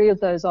 I just reeled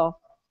those off,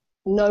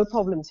 no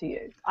problem to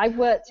you. I've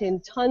worked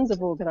in tons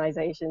of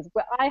organizations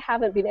where I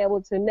haven't been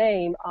able to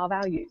name our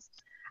values.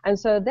 And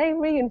so they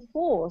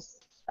reinforce,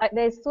 like,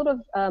 there's sort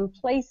of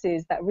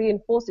places that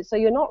reinforce it. So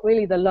you're not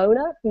really the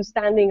loner who's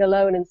standing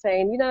alone and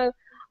saying,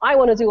 I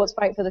want to do what's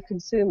right for the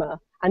consumer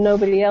and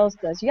nobody else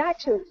does. You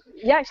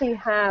actually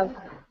have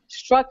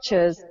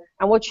structures,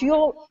 and what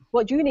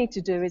you need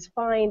to do is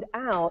find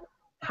out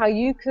how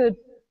you could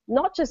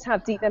not just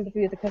have deep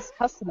empathy with the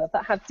customer,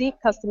 but have deep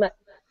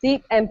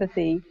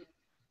empathy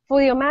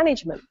for your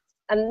management.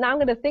 And now I'm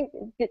going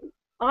to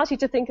ask you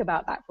to think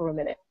about that for a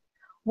minute.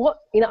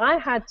 I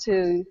had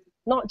to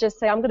not just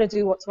say, I'm going to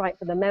do what's right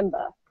for the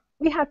member.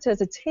 We had to,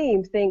 as a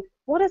team, think,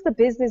 what does the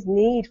business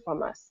need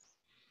from us,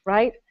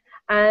 right?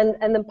 And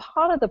then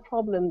part of the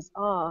problems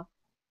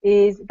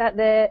is that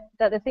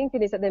the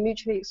thinking is that they're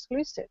mutually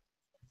exclusive.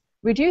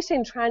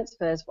 Reducing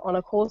transfers on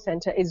a call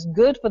center is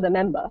good for the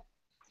member,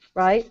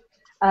 right?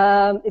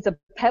 It's a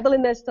pebble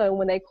in their stone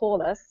when they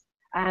call us,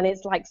 and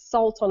it's like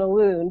salt on a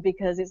wound,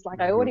 because it's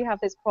like, I already have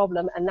this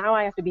problem, and now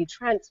I have to be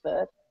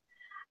transferred.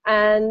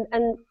 And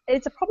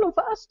it's a problem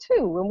for us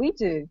too when we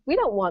do. We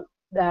don't want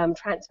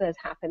transfers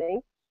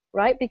happening,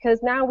 right?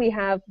 Because now we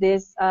have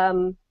this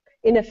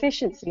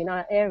inefficiency in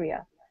our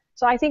area.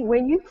 So I think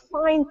when you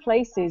find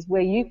places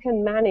where you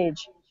can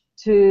manage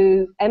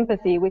to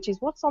empathy, which is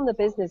what's on the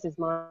business's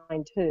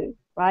mind too,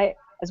 right?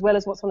 As well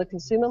as what's on the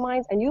consumer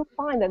minds, and you'll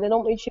find that they're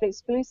not mutually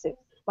exclusive.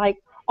 Like,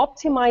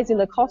 optimizing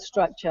the cost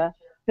structure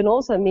can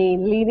also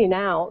mean leaving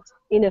out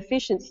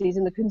inefficiencies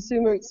in the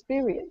consumer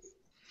experience,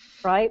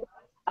 right?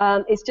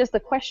 It's just a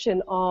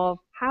question of,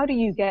 how do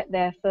you get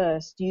there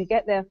first? Do you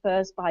get there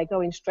first by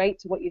going straight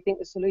to what you think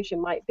the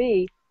solution might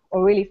be,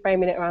 or really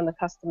framing it around the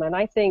customer? And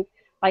I think,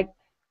 like,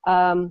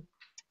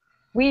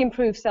 we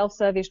improve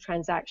self-service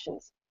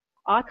transactions.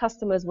 Our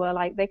customers were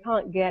like, they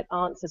can't get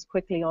answers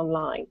quickly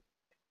online.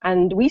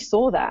 And we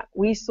saw that.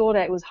 We saw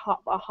that it was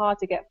hard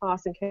to get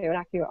fast and clear and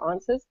accurate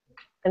answers.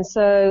 And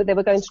so they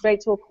were going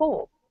straight to a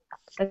call.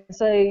 And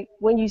so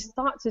when you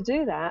start to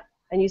do that,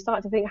 and you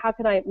start to think, how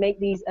can I make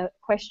these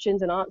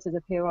questions and answers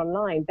appear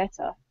online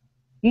better,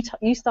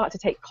 you start to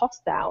take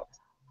cost out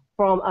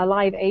from a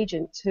live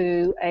agent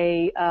to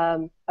a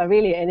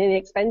really an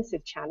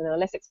inexpensive channel, a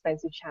less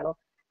expensive channel,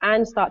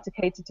 and start to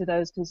cater to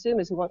those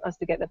consumers who want us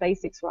to get the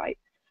basics right.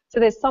 So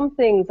there's some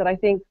things that I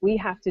think we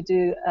have to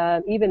do,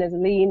 even as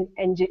lean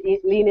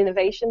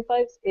innovation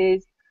folks,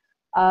 is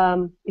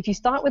if you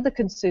start with the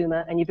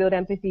consumer and you build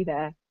empathy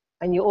there,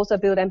 and you also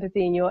build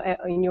empathy in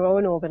your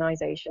own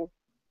organization,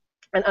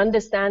 and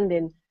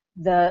understanding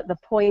the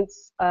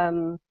points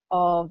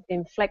of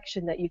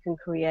inflection that you can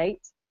create,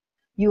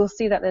 you will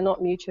see that they're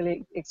not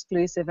mutually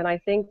exclusive. And I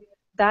think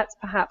that's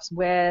perhaps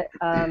where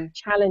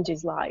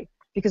challenges lie,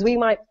 because we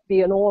might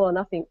be an all or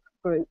nothing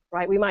group,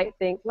 right? We might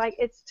think like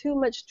it's too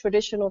much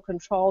traditional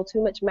control,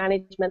 too much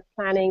management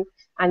planning,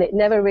 and it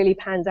never really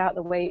pans out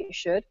the way it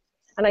should.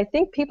 And I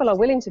think people are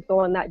willing to go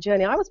on that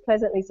journey. I was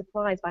pleasantly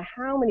surprised by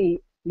how many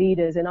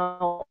leaders in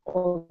our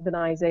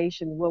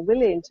organization were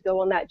willing to go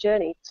on that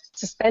journey,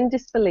 suspend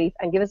disbelief,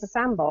 and give us a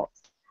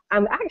sandbox.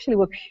 And actually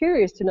were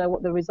curious to know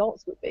what the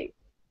results would be.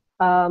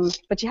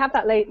 But you have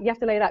to lay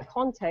that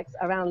context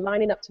around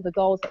lining up to the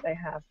goals that they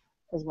have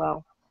as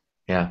well.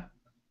 Yeah.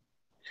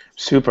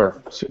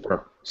 Super,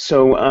 super.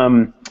 So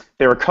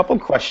there are a couple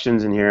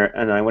questions in here,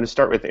 and I want to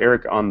start with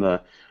Eric on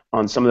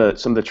some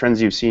of the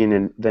trends you've seen,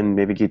 and then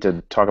maybe get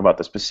to talk about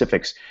the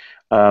specifics.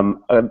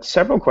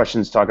 Several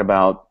questions talk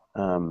about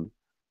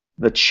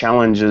the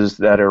challenges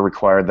that are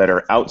required that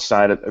are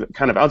outside of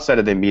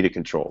the immediate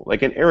control.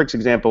 Like in Eric's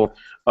example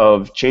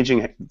of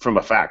changing from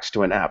a fax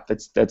to an app,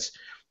 that's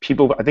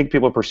people. I think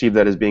people perceive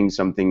that as being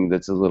something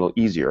that's a little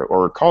easier,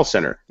 or a call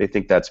center. They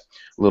think that's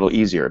a little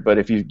easier. But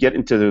if you get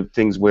into the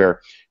things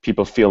where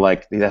people feel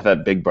like they have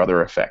that big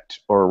brother effect,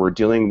 or we're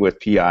dealing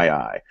with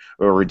PII,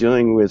 or we're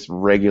dealing with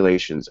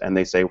regulations, and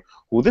they say,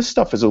 well, this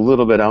stuff is a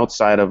little bit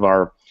outside of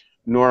our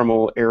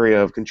normal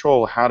area of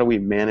control. How do we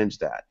manage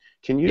that?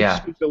 Can you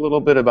speak a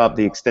little bit about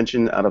the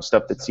extension out of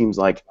stuff that seems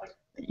like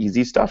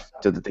easy stuff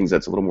to the things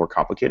that's a little more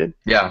complicated?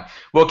 Yeah.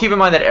 Well, keep in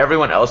mind that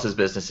everyone else's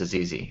business is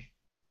easy.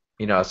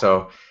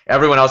 So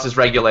everyone else's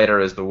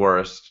regulator is the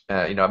worst.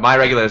 My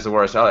regulator is the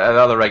worst.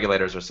 Other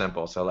regulators are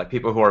simple. So like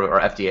people who are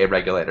FDA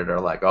regulated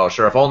are like, oh,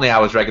 sure, if only I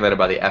was regulated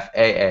by the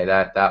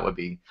FAA, that would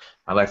be,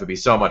 my life would be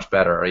so much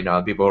better.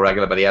 People who are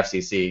regulated by the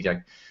FCC,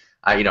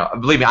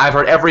 believe me, I've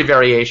heard every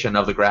variation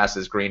of the grass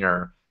is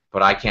greener,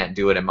 but I can't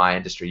do it in my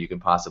industry you can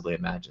possibly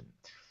imagine.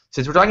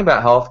 Since we're talking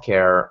about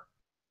healthcare,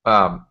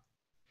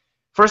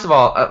 first of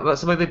all,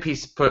 let's maybe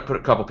put a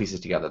couple pieces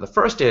together. The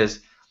first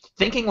is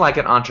thinking like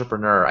an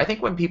entrepreneur. I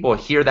think when people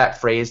hear that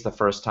phrase the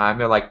first time,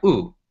 they're like,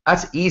 ooh,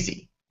 that's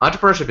easy.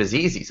 Entrepreneurship is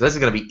easy, so this is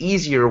going to be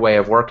easier way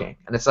of working.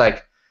 And it's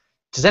like,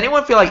 does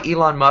anyone feel like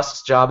Elon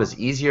Musk's job is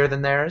easier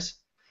than theirs?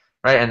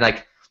 Right? And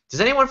like,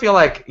 does anyone feel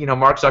like,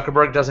 Mark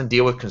Zuckerberg doesn't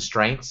deal with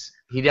constraints?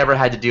 He never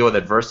had to deal with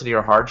adversity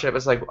or hardship.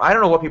 It's like, I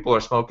don't know what people are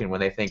smoking when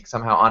they think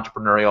somehow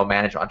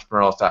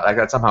entrepreneurial stuff, like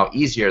that's somehow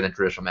easier than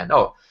traditional man.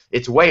 No,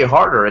 it's way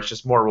harder. It's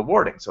just more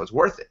rewarding, so it's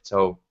worth it.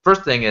 So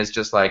first thing is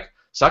just like,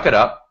 suck it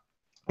up,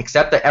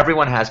 accept that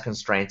everyone has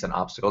constraints and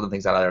obstacles and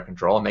things out of their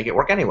control, and make it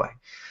work anyway.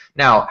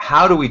 Now,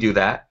 how do we do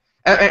that?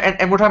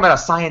 And we're talking about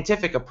a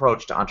scientific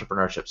approach to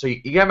entrepreneurship. So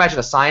you can imagine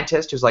a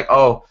scientist who's like,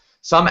 oh,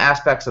 some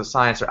aspects of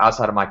science are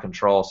outside of my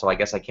control, so I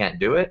guess I can't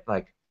do it.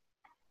 Like,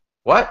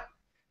 what?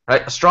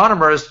 Right?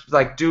 Astronomers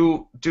like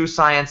do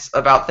science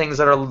about things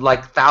that are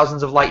like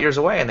thousands of light years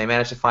away, and they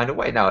manage to find a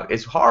way. Now,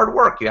 it's hard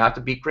work. You have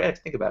to be creative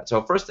to think about it.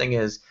 So first thing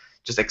is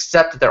just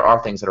accept that there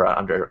are things that are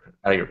out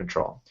of your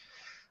control.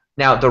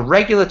 Now, the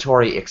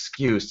regulatory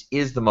excuse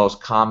is the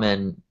most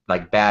common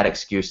bad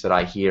excuse that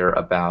I hear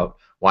about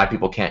why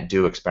people can't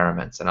do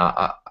experiments. And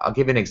I'll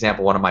give you an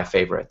example, one of my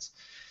favorites.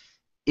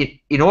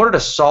 In order to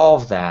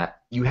solve that,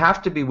 you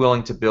have to be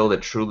willing to build a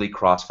truly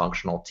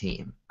cross-functional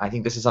team. I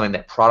think this is something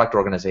that product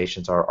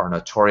organizations are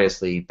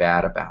notoriously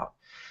bad about.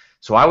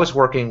 So I was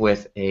working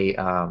with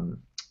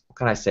what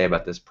can I say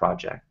about this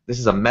project? This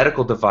is a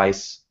medical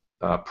device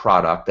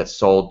product that's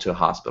sold to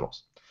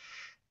hospitals.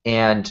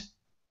 And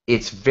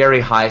it's very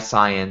high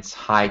science,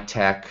 high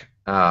tech,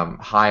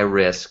 high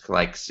risk.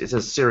 Like it's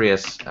a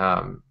serious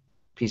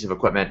piece of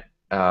equipment,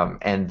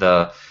 and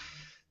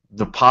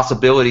the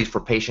possibilities for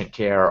patient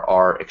care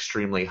are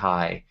extremely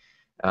high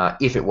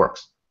if it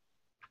works.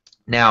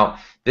 Now,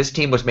 this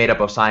team was made up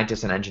of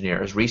scientists and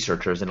engineers,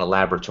 researchers in a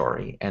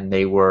laboratory, and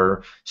they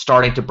were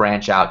starting to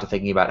branch out to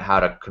thinking about how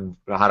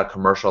to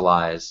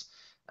commercialize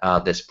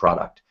this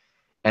product.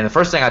 And the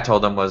first thing I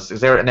told them was,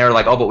 they were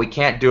like, oh, but we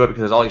can't do it because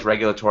there's all these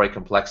regulatory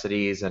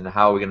complexities, and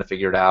how are we going to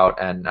figure it out?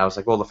 And I was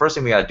like, well, the first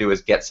thing we got to do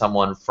is get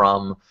someone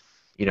from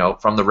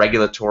the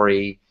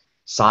regulatory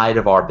side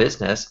of our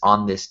business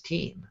on this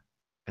team.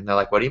 And they're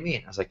like, what do you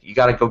mean? I was like, you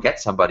got to go get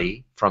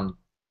somebody from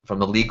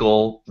the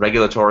legal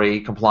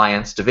regulatory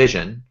compliance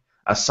division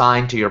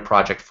assigned to your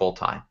project full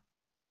time.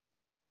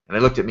 And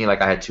they looked at me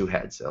like I had two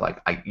heads. They're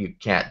like, you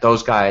can't.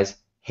 Those guys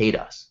hate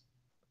us.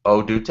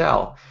 Oh, do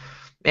tell.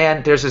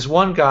 And there's this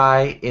one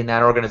guy in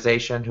that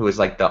organization who is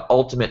like the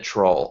ultimate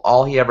troll.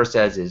 All he ever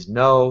says is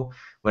no.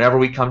 Whenever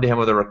we come to him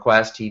with a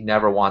request, he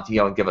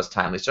don't give us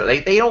timely. So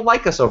they don't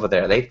like us over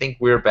there. They think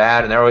we're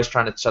bad, and they're always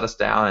trying to shut us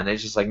down. And they're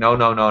just like, no,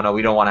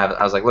 we don't want to have it.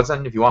 I was like,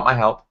 listen, if you want my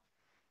help,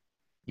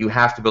 you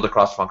have to build a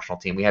cross-functional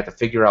team. We have to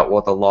figure out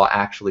what the law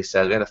actually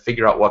says. We have to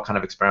figure out what kind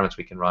of experiments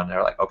we can run. And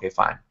they're like, okay,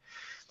 fine.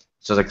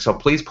 So I was like, so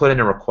please put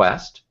in a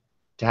request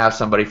to have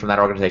somebody from that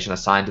organization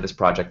assigned to this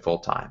project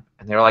full-time.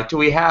 And they were like, do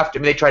we have to?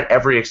 I mean, they tried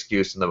every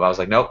excuse, and I was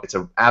like, nope, it's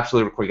an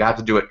absolute requirement. You have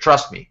to do it.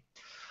 Trust me.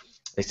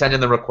 They send in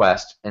the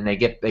request, and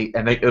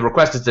the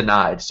request is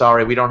denied.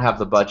 Sorry, we don't have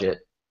the budget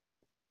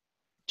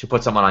to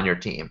put someone on your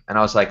team. And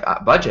I was like,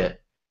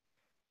 budget?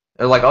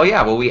 They're like, oh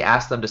yeah, well we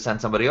asked them to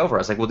send somebody over. I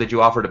was like, well, did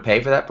you offer to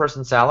pay for that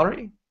person's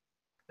salary?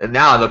 And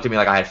now it looked at me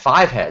like I had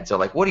 5 heads. They're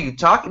like, what are you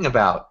talking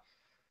about?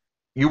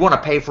 You want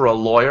to pay for a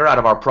lawyer out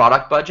of our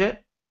product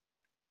budget?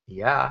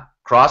 Yeah.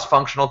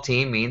 Cross-functional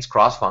team means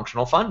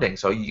cross-functional funding.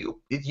 So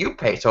you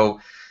pay. So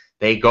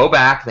they go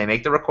back, they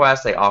make the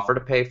request, they offer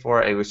to pay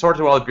for it. It was sort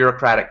of all the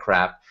bureaucratic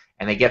crap,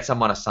 and they get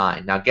someone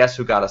assigned. Now, guess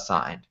who got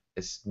assigned?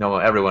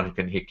 Everyone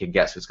can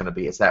guess who it's going to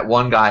be. It's that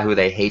one guy who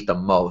they hate the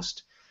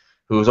most,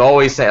 who's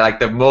always saying, like,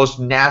 the most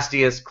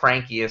nastiest,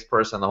 crankiest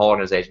person in the whole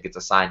organization gets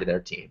assigned to their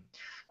team.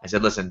 I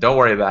said, listen, don't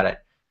worry about it.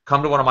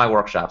 Come to one of my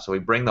workshops. So we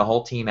bring the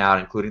whole team out,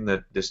 including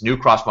this new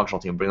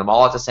cross-functional team. Bring them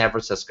all out to San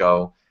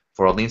Francisco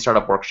for a Lean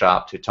Startup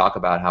workshop to talk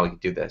about how we could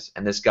do this.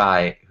 And this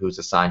guy who's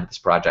assigned to this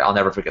project, I'll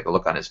never forget the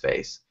look on his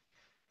face.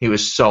 He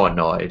was so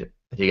annoyed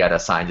that he got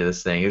assigned to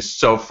this thing. He was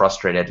so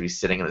frustrated to be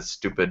sitting in this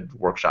stupid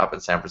workshop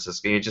in San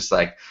Francisco. He just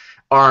like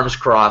arms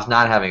crossed,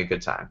 not having a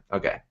good time.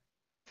 Okay.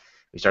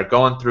 We start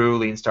going through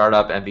Lean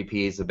Startup,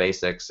 MVPs, the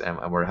basics, and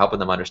we're helping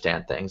them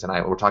understand things. And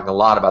we're talking a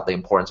lot about the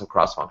importance of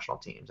cross-functional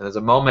teams. And there's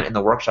a moment in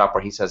the workshop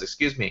where he says,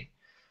 excuse me,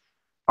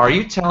 are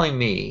you telling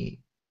me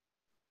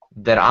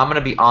that I'm going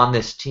to be on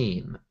this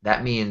team?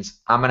 That means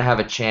I'm going to have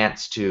a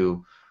chance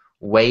to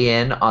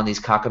weigh in on these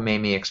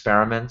cockamamie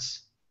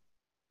experiments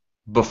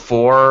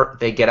before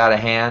they get out of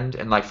hand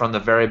and like from the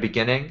very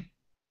beginning?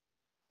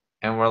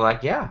 And we're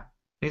like, yeah. And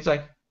he's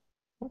like,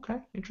 okay,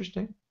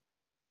 interesting.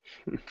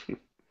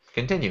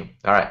 Continue.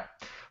 All right.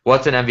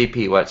 What's an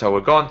MVP? So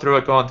we're going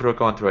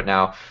through it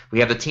now. We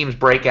have the teams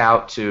break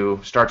out to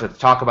start to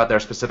talk about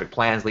their specific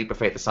plans, leap of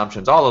faith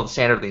assumptions, all of the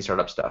standard Lean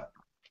Startup stuff.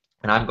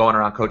 And I'm going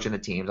around coaching the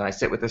teams, and I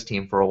sit with this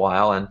team for a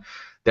while, and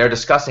they're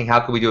discussing how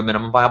can we do a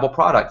minimum viable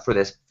product for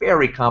this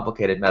very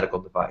complicated medical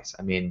device.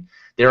 I mean,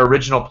 their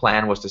original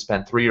plan was to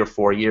spend 3 or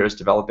 4 years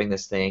developing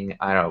this thing.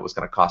 I don't know, it was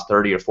going to cost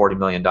 $30 or $40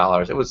 million.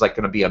 It was like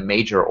going to be a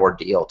major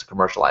ordeal to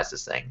commercialize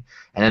this thing.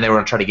 And then they were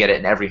going to try to get it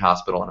in every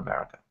hospital in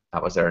America.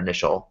 That was their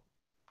initial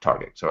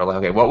target. So we're like,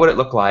 okay, what would it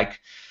look like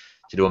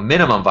to do a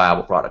minimum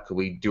viable product? Could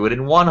we do it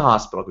in 1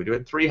 hospital? Could we do it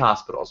in 3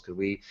 hospitals? Could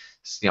we,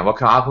 how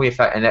can we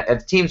affect? And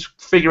the team's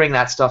figuring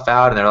that stuff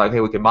out, and they're like,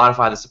 hey, we can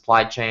modify the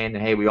supply chain,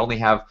 and hey, we only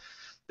have,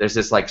 there's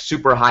this like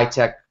super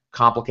high-tech,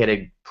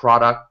 complicated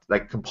product,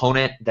 like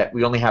component that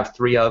we only have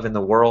 3 of in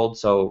the world,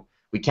 so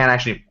we can't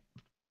actually,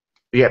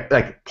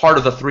 like part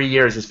of the 3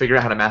 years is figuring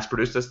out how to mass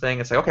produce this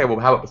thing. It's like, okay, well,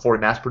 how about before we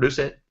mass produce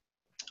it?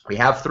 We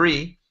have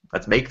 3.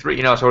 Let's make 3.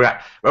 So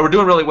we're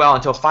doing really well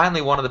until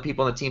finally one of the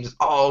people in the team says,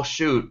 oh,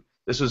 shoot,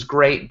 this was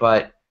great,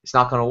 but it's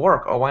not going to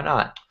work. Oh, why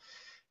not?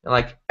 And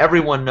like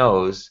everyone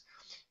knows,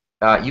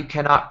 you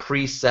cannot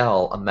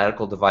pre-sell a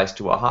medical device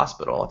to a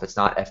hospital if it's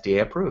not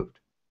FDA approved.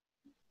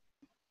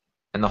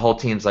 And the whole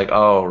team's like,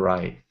 oh,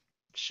 right,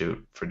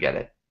 shoot, forget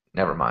it.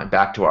 Never mind.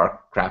 Back to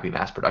our crappy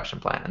mass production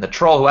plan. And the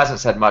troll, who hasn't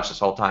said much this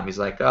whole time, he's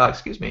like,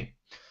 excuse me,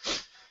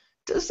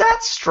 does that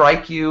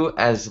strike you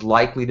as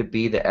likely to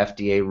be the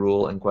FDA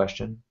rule in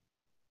question?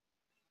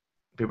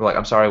 People are like,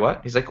 I'm sorry,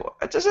 what? He's like,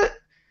 does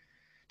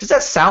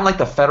that sound like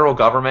the federal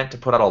government to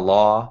put out a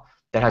law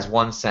that has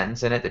 1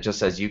 sentence in it that just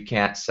says you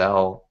can't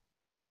sell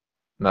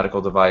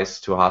medical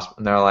device to a hospital?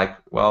 And they're like,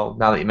 well,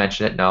 now that you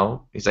mention it,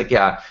 no. He's like,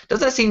 yeah.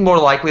 Doesn't it seem more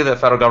likely that the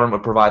federal government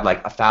would provide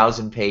like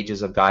 1,000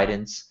 pages of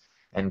guidance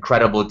and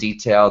credible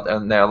detail?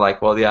 And they're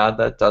like, well, yeah,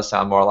 that does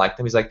sound more like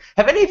them. He's like,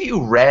 have any of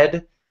you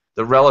read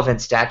the relevant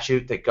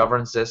statute that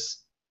governs this?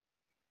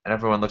 And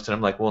everyone looks at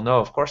him like, well, no,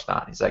 of course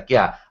not. He's like,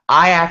 yeah,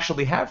 I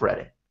actually have read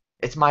it.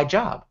 It's my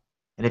job.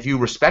 And if you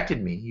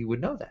respected me, you would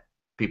know that.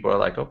 People are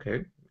like,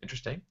 okay,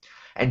 interesting.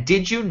 And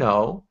did you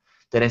know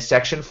that in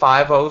Section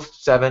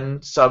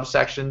 507,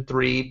 subsection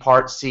 3,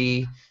 Part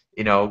C,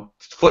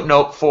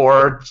 footnote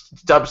 4,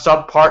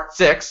 subpart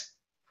 6,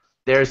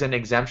 there's an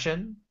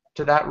exemption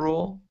to that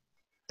rule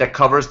that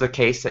covers the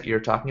case that you're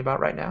talking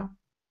about right now?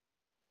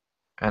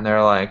 And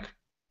they're like,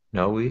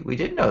 no, we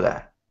didn't know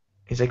that.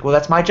 He's like, well,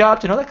 that's my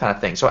job to know that kind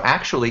of thing. So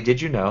actually,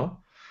 did you know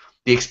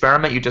the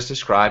experiment you just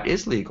described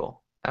is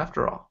legal,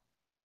 after all?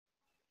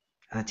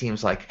 And the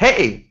team's like,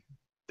 hey,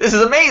 this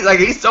is amazing. Like,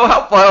 he's so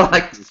helpful,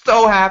 like,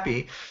 so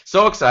happy,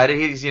 so excited.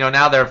 He's,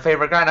 now their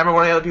favorite guy. And I remember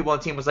one of the other people on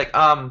the team was like,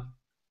 are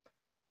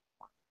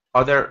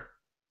there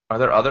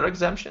other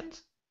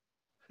exemptions?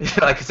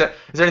 Like, is there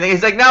anything?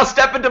 He's like, now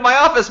step into my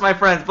office, my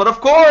friends. But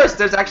of course,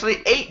 there's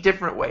actually 8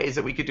 different ways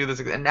that we could do this.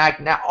 And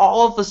now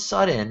all of a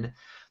sudden,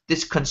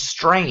 this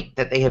constraint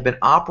that they have been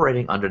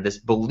operating under, this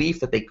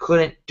belief that they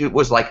couldn't do,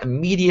 was like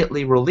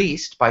immediately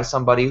released by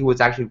somebody who was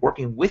actually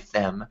working with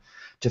them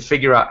to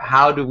figure out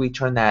how do we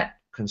turn that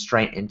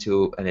constraint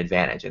into an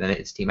advantage. And then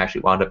his team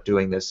actually wound up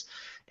doing this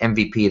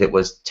MVP that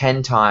was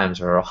 10 times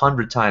or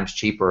 100 times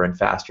cheaper and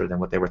faster than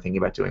what they were thinking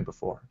about doing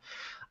before.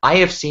 I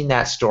have seen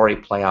that story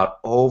play out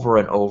over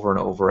and over and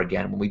over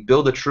again. When we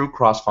build a true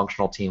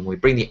cross-functional team, we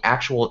bring the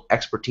actual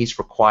expertise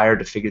required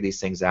to figure these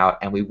things out,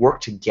 and we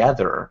work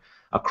together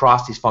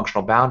across these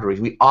functional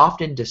boundaries, we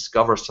often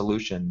discover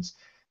solutions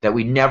that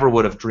we never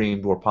would have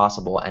dreamed were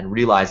possible, and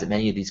realize that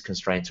many of these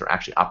constraints are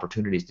actually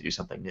opportunities to do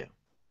something new.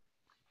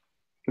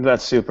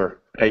 That's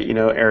super.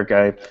 Eric,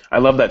 I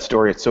love that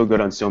story. It's so good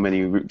on so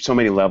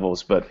many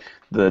levels. But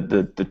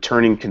the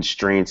turning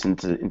constraints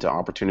into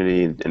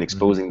opportunity and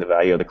exposing the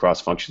value of the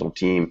cross-functional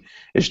team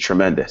is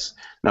tremendous.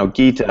 Now,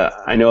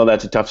 Geeta, I know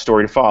that's a tough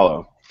story to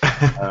follow.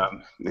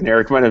 And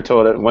Eric might have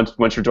told it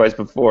once or twice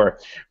before.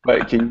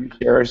 But can you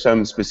share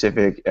some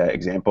specific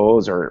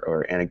examples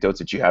or anecdotes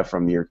that you have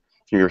from your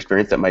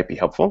experience that might be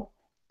helpful?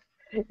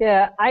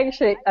 Yeah, I'm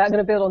going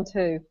to build on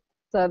two.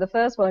 So the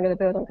first one I'm going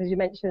to build on, because you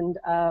mentioned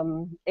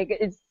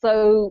it's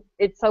so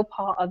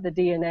part of the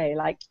DNA.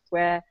 Like,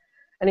 we're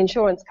an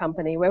insurance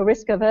company, we're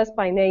risk averse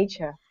by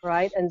nature,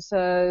 right? And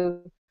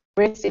so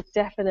risk is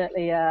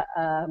definitely a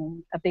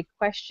big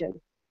question.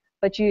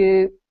 But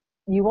you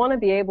want to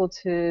be able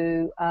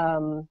to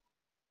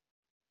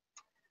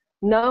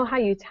know how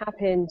you tap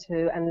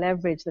into and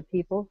leverage the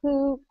people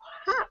who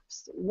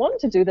perhaps want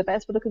to do the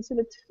best for the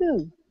consumer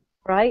too.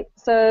 Right?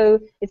 So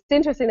it's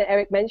interesting that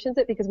Eric mentions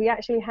it, because we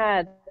actually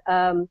had,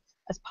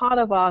 as part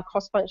of our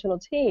cross-functional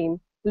team,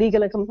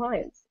 legal and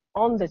compliance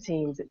on the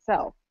teams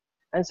itself.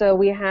 And so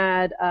we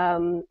had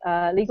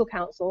legal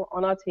counsel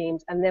on our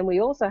teams, and then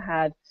we also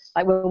had,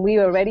 like, when we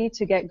were ready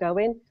to get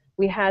going,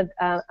 we had,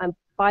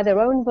 by their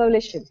own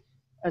volition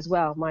as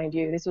well, mind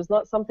you. This was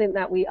not something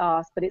that we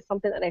asked, but it's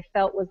something that they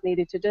felt was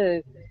needed to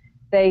do.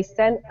 They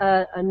sent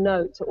a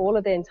note to all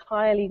of the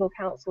entire legal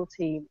counsel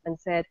team and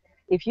said,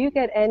 if you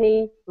get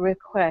any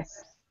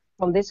requests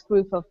from this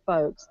group of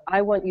folks,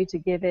 I want you to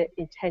give it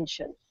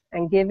attention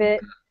and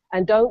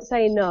don't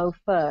say no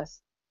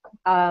first.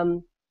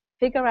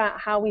 Figure out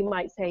how we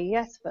might say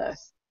yes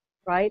first,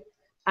 right?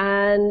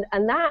 And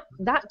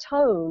that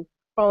tone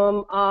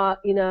from our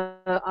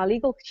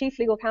chief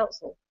legal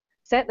counsel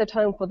set the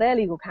tone for their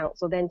legal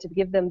counsel then to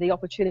give them the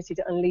opportunity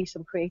to unleash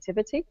some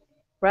creativity,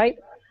 right?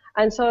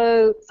 And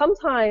so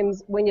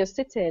sometimes when you're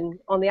sitting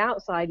on the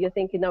outside, you're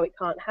thinking, no, it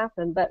can't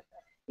happen. But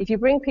if you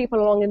bring people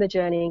along in the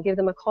journey and give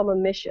them a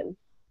common mission,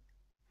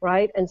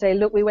 right, and say,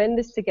 look, we went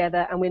this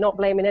together, and we're not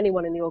blaming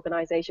anyone in the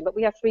organization, but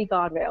we have 3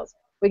 guardrails.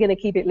 We're going to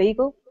keep it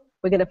legal,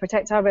 we're going to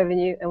protect our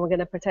revenue, and we're going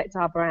to protect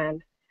our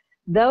brand.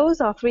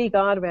 Those are 3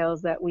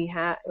 guardrails that we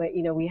had,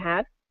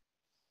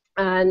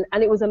 and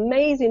it was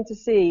amazing to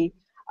see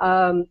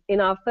in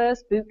our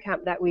first boot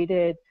camp that we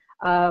did,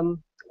 and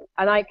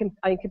I can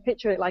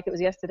picture it like it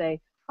was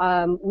yesterday.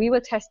 We were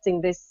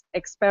testing this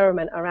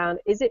experiment around,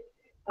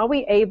 are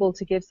we able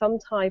to give some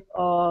type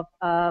of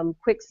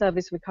quick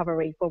service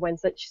recovery for when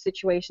such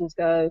situations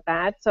go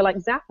bad? So like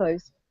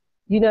Zappos,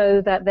 you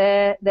know that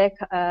their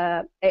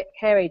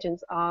care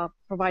agents are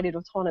provided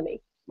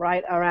autonomy,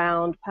 right?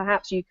 Around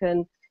perhaps you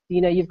can,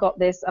 you've got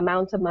this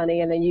amount of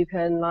money and then you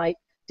can like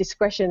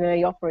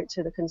discretionarily offer it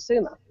to the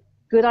consumer.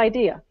 Good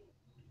idea.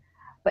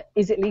 But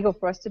is it legal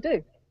for us to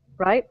do,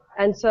 right?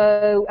 And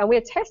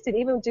we're testing,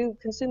 even do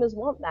consumers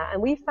want that?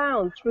 And we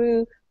found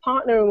through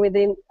partnering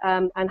within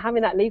and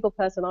having that legal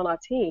person on our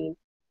team,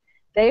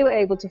 they were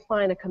able to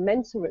find a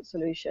commensurate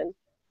solution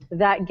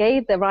that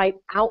gave the right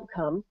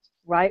outcome,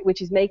 right,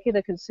 which is making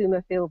the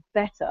consumer feel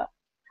better,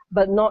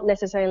 but not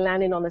necessarily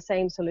landing on the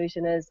same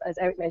solution as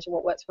Eric mentioned,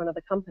 what works for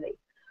another company.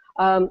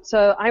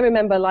 So I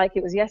remember like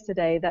it was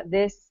yesterday that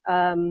this,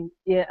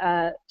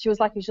 she was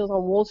like, she was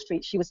on Wall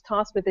Street. She was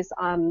tasked with this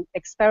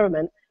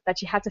experiment that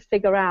she had to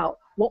figure out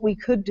what we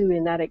could do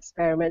in that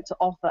experiment to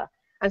offer.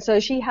 And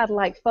so she had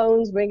like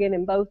phones ringing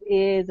in both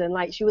ears, and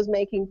like she was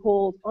making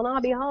calls on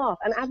our behalf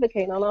and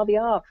advocating on our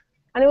behalf.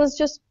 And it was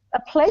just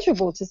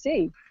pleasurable to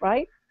see,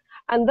 right?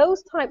 And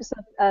those types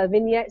of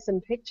vignettes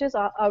and pictures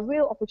are a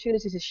real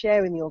opportunity to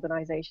share in the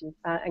organization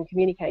and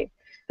communicate.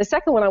 The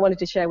second one I wanted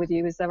to share with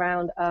you is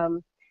around,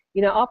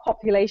 our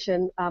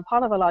population,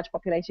 part of a large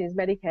population is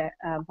Medicare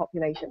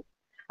population.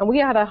 And we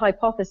had a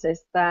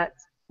hypothesis that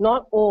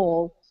not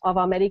all of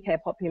our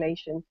Medicare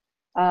population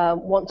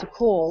want to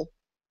call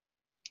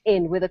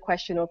in with a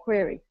question or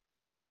query.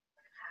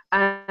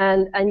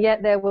 And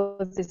yet there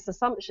was this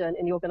assumption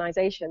in the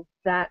organization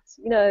that,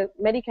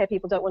 Medicare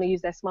people don't want to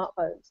use their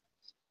smartphones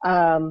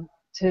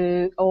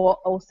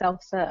or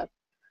self-serve.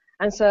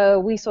 And so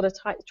we sort of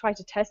tried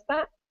to test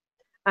that,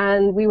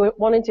 and we were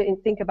wanting to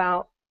think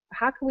about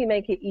how can we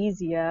make it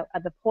easier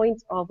at the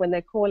point of when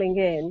they're calling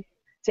in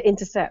to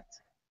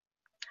intercept.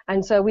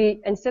 And so we,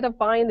 instead of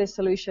buying this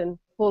solution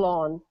full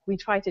on, we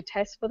tried to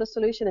test for the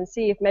solution and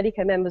see if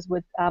Medicare members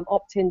would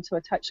opt into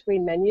a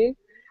touchscreen menu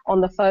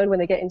on the phone when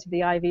they get into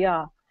the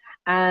IVR.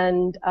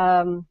 And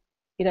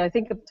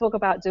talk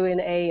about doing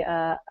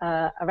a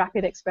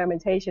rapid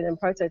experimentation and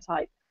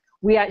prototype.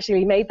 We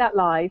actually made that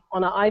live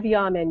on our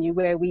IVR menu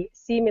where we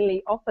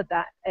seemingly offered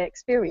that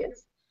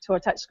experience to a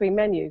touchscreen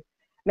menu.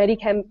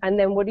 Medicare, and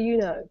then what do you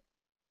know?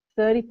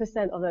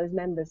 30% of those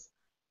members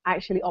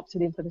actually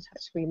opted in for the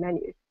touchscreen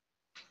menu.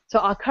 So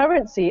our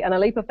currency and a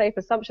leap of faith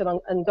assumption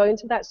on going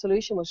to that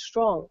solution was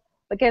strong.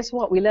 But guess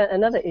what? We learned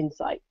another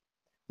insight.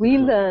 We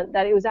learned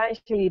that it was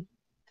actually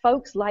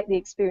folks liked the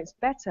experience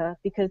better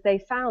because they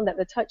found that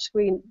the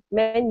touchscreen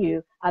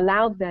menu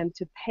allowed them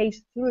to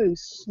pace through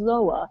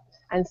slower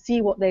and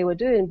see what they were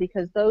doing,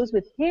 because those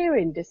with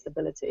hearing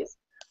disabilities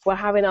were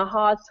having a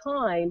hard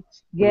time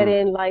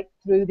getting like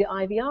through the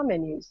IVR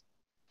menus.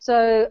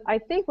 So I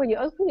think when you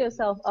open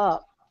yourself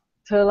up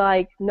to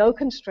like no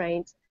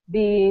constraints,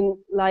 being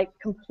like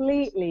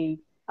completely,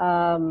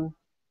 and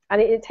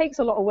it takes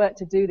a lot of work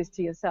to do this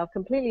to yourself,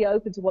 completely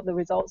open to what the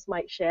results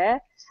might share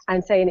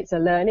and saying it's a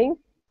learning,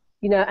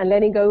 you know, and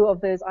letting go of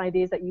those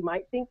ideas that you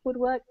might think would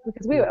work,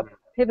 because we were at a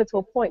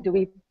pivotal point. Do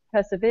we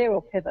persevere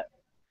or pivot?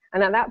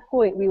 And at that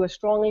point, we were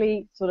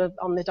strongly sort of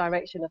on the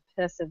direction of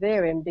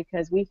persevering,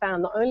 because we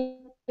found not only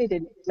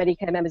did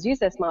Medicare members use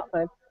their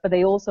smartphone, but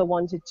they also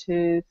wanted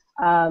to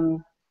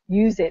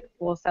use it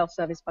for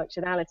self-service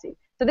functionality.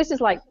 So this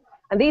is like,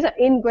 and these are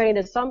ingrained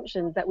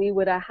assumptions that we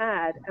would have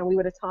had and we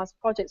would have tasked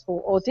projects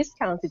for, or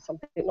discounted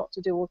something not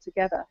to do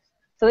altogether.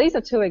 So these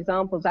are two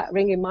examples that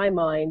ring in my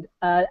mind.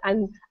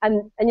 And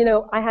you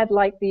know, I had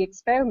like the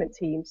experiment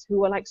teams who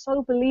were like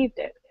so believed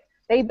it.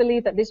 They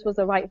believed that this was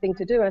the right thing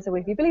to do. And I said,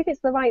 well, if you believe it's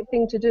the right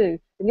thing to do,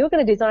 then you're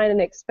going to design an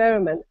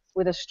experiment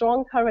with a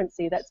strong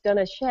currency that's going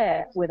to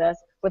share with us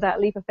whether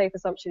that leap of faith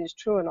assumption is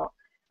true or not.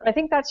 And I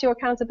think that's your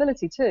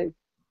accountability too.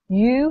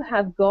 You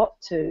have got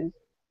to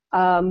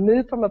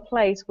move from a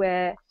place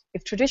where,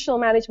 if traditional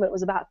management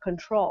was about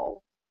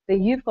control,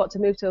 then you've got to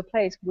move to a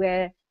place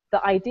where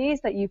the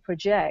ideas that you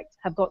project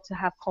have got to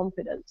have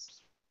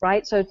confidence,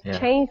 right? So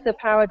change the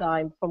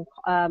paradigm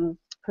from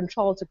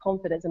control to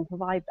confidence and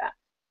provide that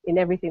in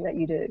everything that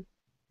you do.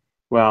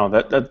 Wow,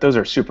 those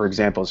are super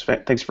examples.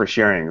 Thanks for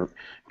sharing.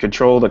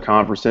 Control, the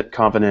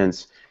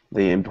confidence,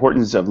 the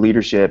importance of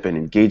leadership and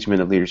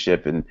engagement of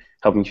leadership and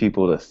helping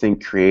people to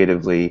think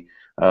creatively.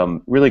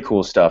 Really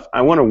cool stuff.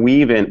 I want to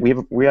weave in,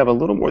 we have a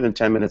little more than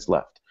 10 minutes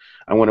left.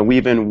 I want to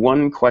weave in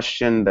one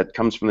question that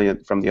comes from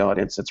the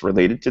audience that's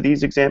related to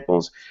these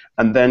examples,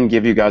 and then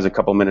give you guys a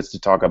couple minutes to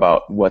talk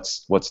about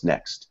what's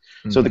next.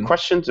 So the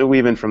question to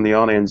weave in from the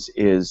audience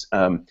is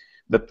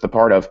the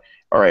part of,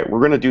 all right, we're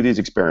going to do these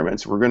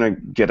experiments, we're going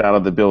to get out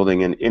of the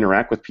building and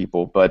interact with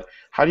people, but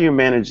how do you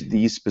manage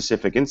these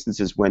specific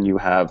instances when you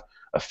have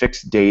a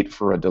fixed date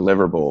for a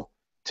deliverable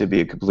to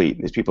be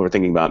complete? These people are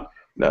thinking about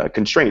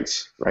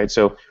constraints, right?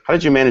 So how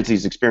did you manage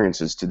these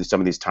experiences to some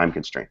of these time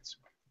constraints?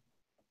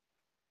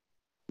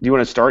 Do you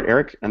want to start,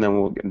 Eric, and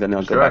then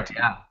I'll go back to you.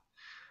 Yeah.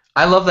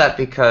 I love that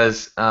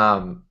because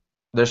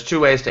there's two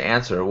ways to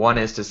answer. One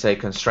is to say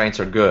constraints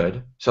are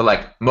good. So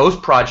like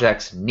most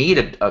projects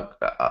need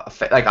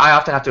like I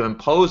often have to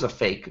impose a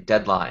fake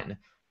deadline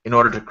in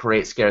order to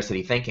create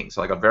scarcity thinking.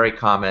 So like a very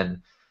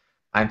common,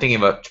 I'm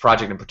thinking of a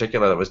project in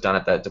particular that was done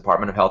at the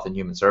Department of Health and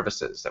Human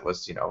Services that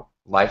was, you know,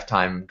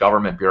 lifetime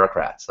government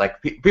bureaucrats.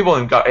 Like people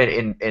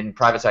in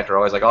private sector are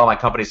always like, oh, my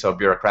company's so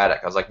bureaucratic.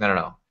 I was like,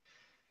 no.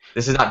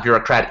 This is not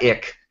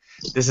bureaucratic.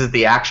 This is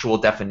the actual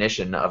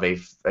definition of a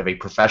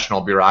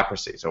professional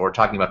bureaucracy. So we're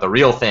talking about the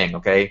real thing,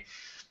 okay?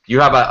 You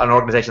have an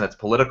organization that's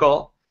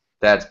political,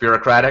 that's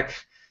bureaucratic,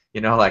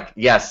 you know, like,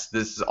 yes,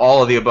 this is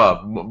all of the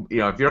above. You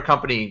know, if your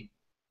company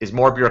is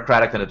more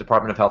bureaucratic than the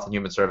Department of Health and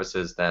Human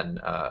Services, then,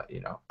 you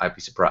know, I'd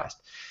be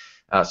surprised.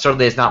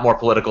 Certainly it's not more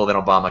political than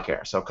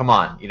Obamacare. So come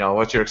on, you know,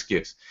 what's your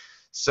excuse?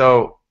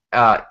 So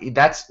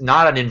that's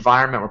not an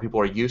environment where people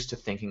are used to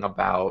thinking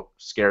about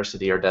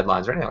scarcity or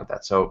deadlines or anything like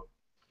that. So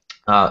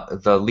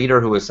the leader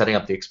who was setting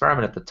up the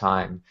experiment at the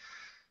time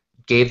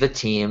gave the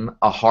team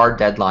a hard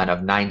deadline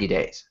of 90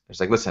 days. It's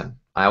like, listen,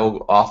 I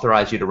will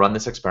authorize you to run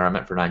this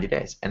experiment for 90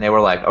 days. And they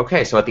were like,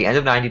 okay, so at the end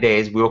of 90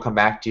 days, we will come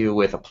back to you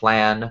with a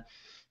plan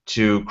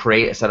to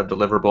create a set of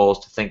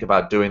deliverables, to think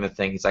about doing the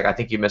thing. He's like, I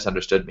think you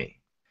misunderstood me.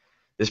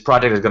 This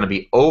project is going to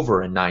be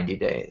over in 90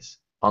 days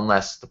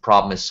unless the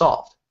problem is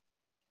solved.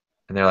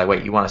 And they're like,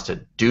 wait, you want us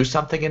to do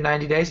something in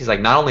 90 days? He's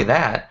like, not only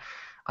that,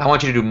 I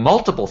want you to do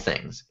multiple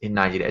things in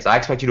 90 days. I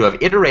expect you to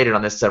have iterated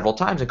on this several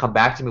times and come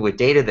back to me with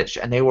data that,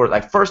 and they were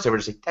like, first they were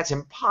just like, that's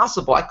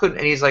impossible. I couldn't.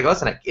 And he's like,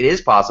 listen, it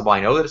is possible. I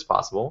know that it's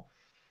possible.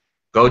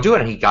 Go do it.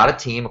 And he got a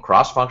team, a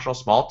cross-functional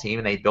small team,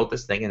 and they built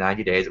this thing in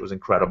 90 days. It was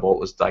incredible. It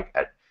was like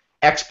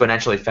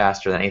exponentially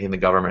faster than anything the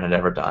government had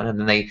ever done. And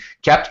then they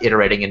kept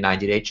iterating in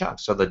 90-day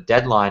chunks. So the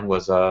deadline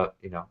was a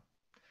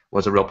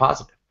real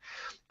positive.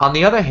 On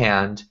the other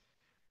hand,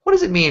 what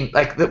does it mean?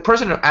 Like the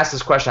person who asked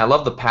this question, I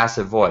love the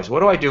passive voice. What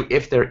do I do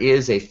if there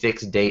is a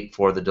fixed date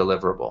for the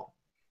deliverable?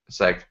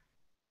 It's like,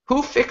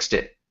 who fixed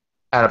it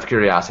out of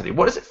curiosity?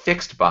 What is it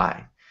fixed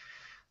by?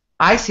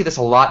 I see this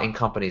a lot in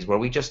companies where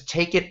we just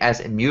take it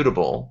as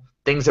immutable,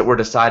 things that were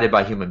decided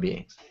by human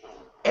beings.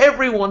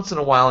 Every once in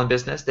a while in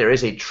business, there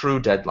is a true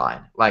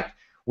deadline. Like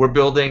we're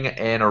building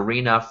an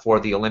arena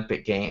for the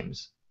Olympic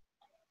Games.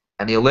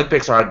 And the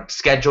Olympics are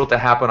scheduled to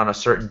happen on a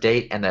certain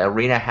date, and the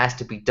arena has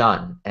to be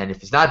done. And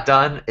if it's not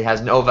done, it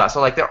has no value.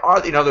 So, like, there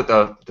are, you know,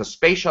 the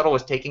space shuttle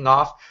was taking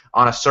off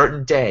on a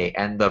certain day,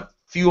 and the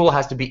fuel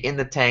has to be in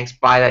the tanks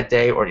by that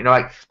day, or, you know,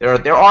 like,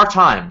 there are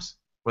times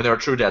when there are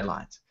true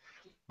deadlines.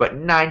 But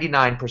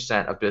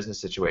 99% of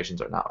business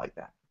situations are not like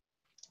that.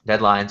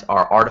 Deadlines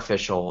are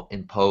artificial,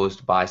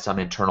 imposed by some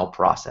internal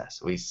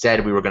process. We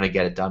said we were going to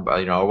get it done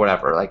by, or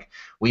whatever. Like,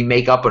 we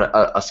make up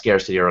a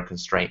scarcity or a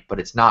constraint, but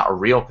it's not a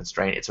real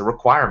constraint. It's a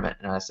requirement.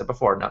 And I said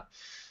before, no,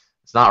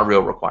 it's not a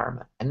real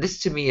requirement. And this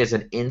to me is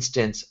an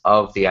instance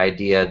of the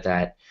idea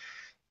that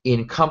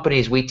in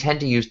companies we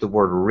tend to use the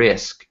word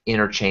risk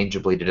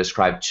interchangeably to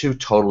describe two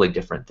totally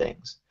different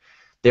things.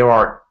 There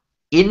are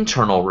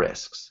internal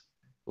risks,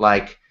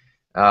 like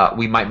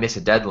we might miss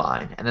a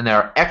deadline, and then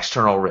there are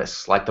external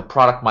risks, like the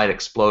product might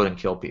explode and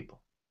kill people.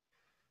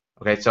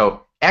 Okay,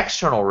 so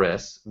external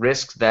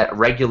risks that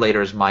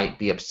regulators might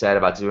be upset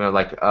about,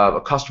 like a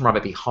customer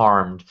might be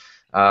harmed,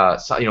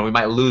 so, we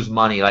might lose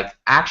money, like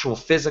actual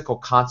physical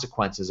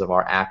consequences of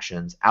our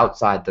actions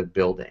outside the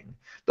building.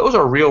 Those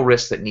are real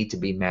risks that need to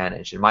be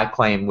managed, and my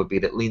claim would be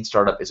that Lean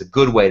Startup is a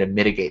good way to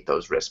mitigate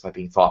those risks by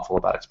being thoughtful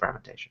about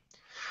experimentation.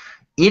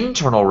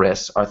 Internal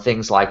risks are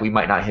things like we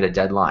might not hit a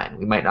deadline,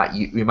 we might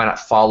not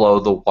follow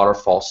the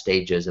waterfall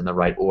stages in the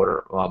right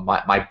order.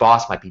 My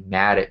boss might be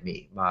mad at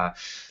me.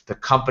 The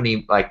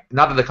company, like,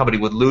 not that the company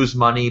would lose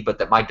money, but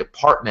that my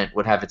department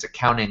would have its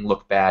accounting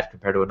look bad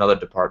compared to another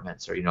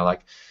department's, or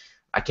like,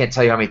 I can't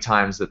tell you how many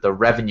times that the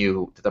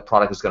revenue that the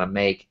product is going to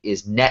make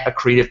is net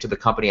accretive to the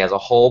company as a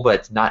whole, but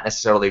it's not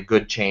necessarily a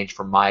good change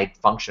for my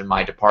function,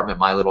 my department,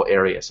 my little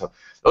area. So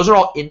those are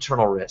all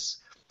internal risks.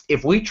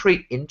 If we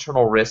treat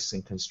internal risks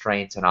and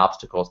constraints and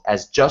obstacles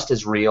as just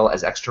as real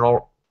as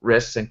external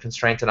risks and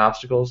constraints and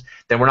obstacles,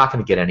 then we're not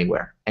going to get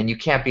anywhere. And you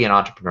can't be an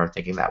entrepreneur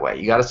thinking that way.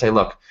 You got to say,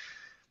 look,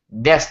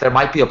 yes, there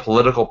might be a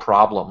political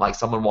problem, like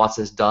someone wants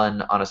this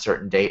done on a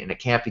certain date and it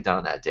can't be done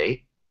on that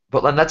date,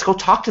 but then let's go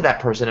talk to that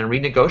person and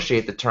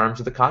renegotiate the terms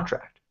of the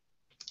contract.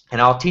 And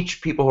I'll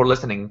teach people who are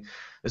listening,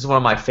 this is one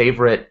of my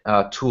favorite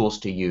tools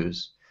to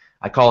use.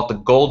 I call it the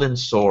golden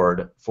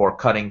sword for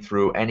cutting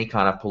through any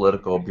kind of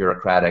political,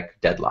 bureaucratic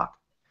deadlock.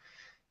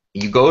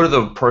 You go to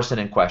the person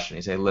in question,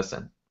 you say,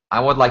 listen, I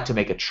would like to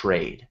make a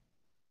trade.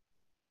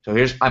 So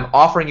I'm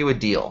offering you a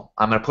deal.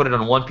 I'm going to put it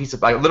on one piece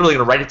of, I'm literally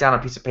going to write it down on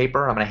a piece of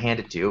paper, I'm going to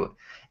hand it to you,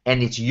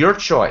 and it's your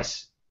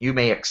choice. You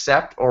may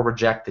accept or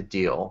reject the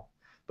deal,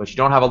 but you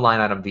don't have a line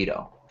item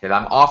veto. Okay,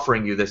 I'm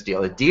offering you this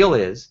deal. The deal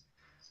is,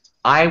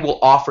 I will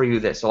offer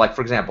you this. So, like,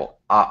 for example,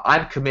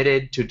 I'm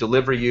committed to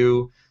deliver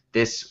you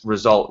this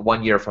result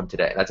 1 year from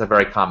today. That's a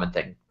very common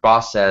thing.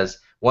 Boss says,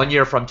 1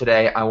 year from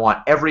today, I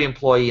want every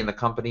employee in the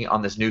company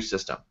on this new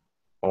system.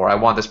 Or I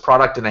want this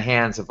product in the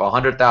hands of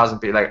 100,000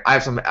 people. Like, I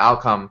have some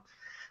outcome.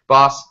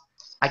 Boss,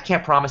 I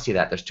can't promise you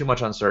that. There's too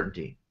much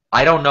uncertainty.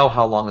 I don't know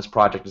how long this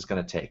project is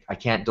going to take. I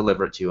can't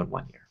deliver it to you in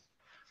 1 year.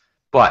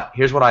 But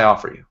here's what I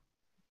offer you.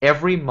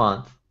 Every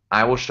month,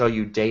 I will show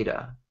you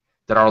data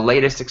that our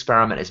latest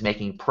experiment is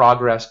making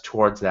progress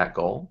towards that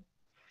goal.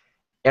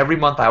 Every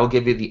month I will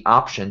give you the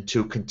option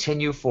to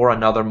continue for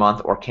another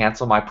month or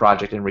cancel my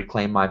project and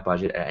reclaim my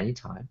budget at any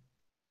time.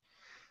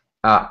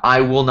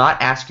 I will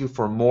not ask you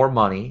for more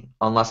money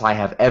unless I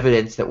have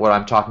evidence that what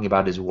I'm talking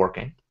about is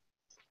working.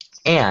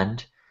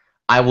 And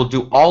I will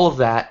do all of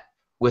that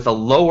with a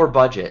lower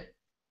budget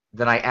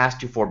than I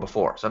asked you for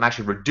before. So I'm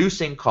actually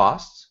reducing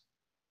costs.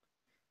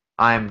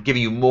 I'm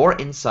giving you more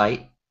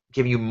insight,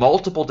 giving you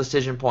multiple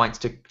decision points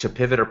to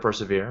pivot or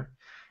persevere.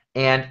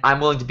 And I'm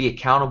willing to be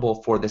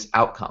accountable for this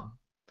outcome.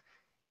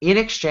 In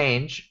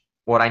exchange,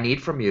 what I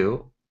need from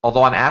you,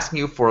 although I'm asking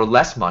you for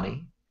less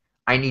money,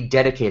 I need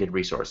dedicated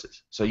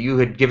resources. So you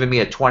had given me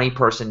a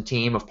 20-person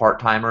team of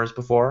part-timers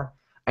before.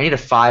 I need a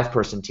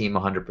 5-person team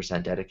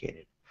 100%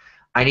 dedicated.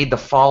 I need the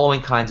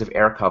following kinds of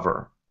air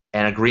cover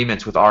and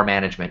agreements with our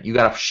management. You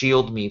got to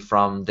shield me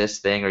from this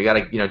thing, or you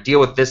got to deal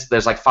with this.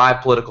 There's like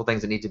 5 political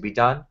things that need to be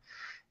done.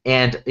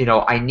 And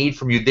I need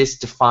from you this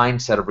defined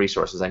set of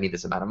resources. I need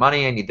this amount of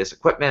money. I need this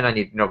equipment. I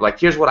need like,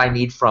 here's what I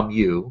need from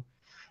you.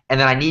 And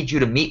then I need you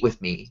to meet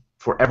with me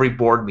for every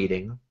board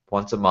meeting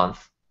once a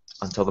month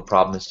until the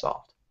problem is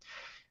solved.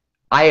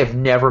 I have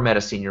never met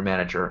a senior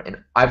manager,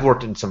 and I've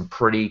worked in some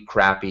pretty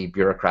crappy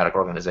bureaucratic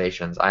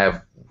organizations. I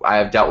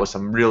have dealt with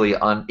some really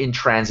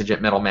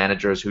intransigent middle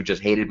managers who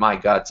just hated my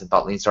guts and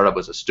thought Lean Startup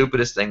was the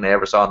stupidest thing they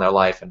ever saw in their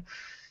life. And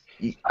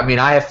I mean,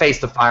 I have faced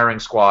the firing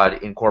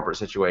squad in corporate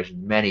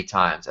situations many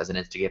times as an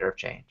instigator of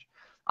change.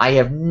 I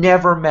have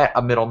never met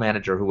a middle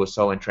manager who was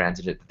so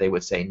intransigent that they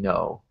would say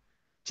no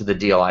to the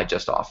deal I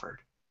just offered.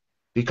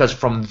 Because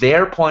from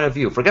their point of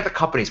view, forget the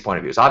company's point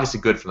of view, it's obviously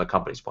good from the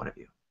company's point of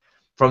view.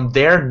 From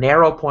their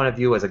narrow point of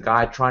view as a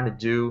guy trying to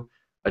do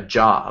a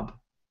job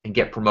and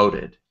get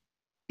promoted,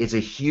 it's a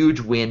huge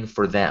win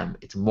for them.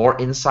 It's more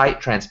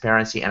insight,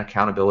 transparency, and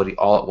accountability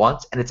all at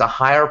once, and it's a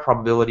higher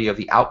probability of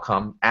the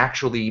outcome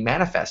actually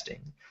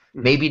manifesting.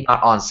 Maybe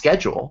not on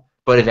schedule,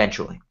 but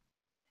eventually.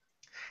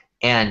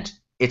 And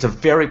it's a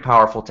very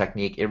powerful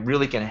technique. It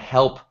really can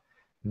help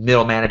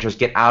middle managers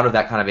get out of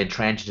that kind of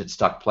intransigent,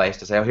 stuck place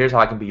to say, oh, here's how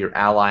I can be your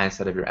ally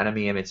instead of your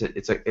enemy. I mean,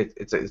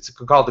 it's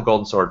called the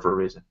golden sword for a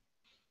reason.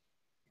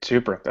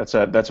 Super. That's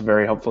a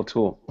very helpful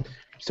tool.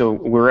 So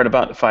we're at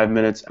about 5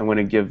 minutes. I want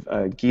to give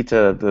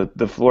Geeta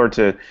the floor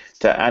to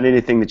add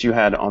anything that you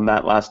had on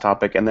that last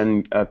topic, and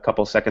then a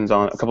couple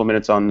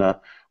minutes on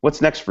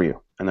what's next for you,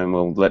 and then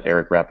we'll let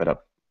Eric wrap it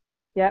up.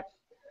 Yep.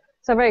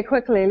 So very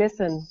quickly,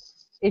 listen,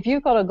 if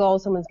you've got a goal,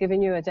 someone's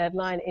giving you a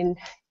deadline in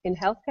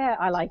healthcare,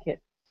 I like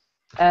it.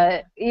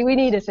 We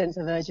need a sense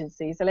of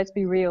urgency, so let's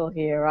be real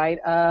here, right?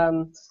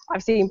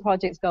 I've seen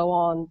projects go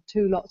on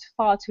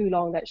far too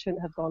long that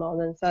shouldn't have gone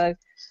on, and so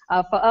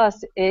for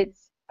us,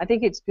 I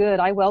think it's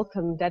good. I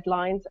welcome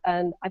deadlines,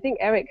 and I think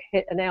Eric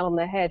hit a nail on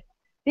the head.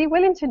 Be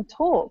willing to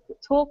talk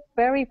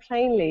very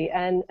plainly,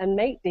 and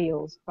make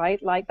deals,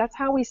 right? Like that's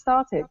how we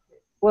started.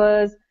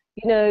 Was,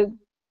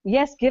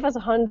 yes, give us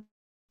 100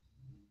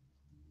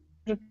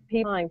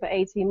 people for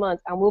 18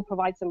 months, and we'll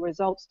provide some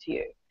results to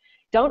you.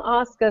 Don't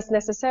ask us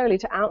necessarily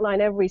to outline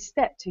every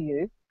step to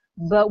you,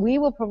 but we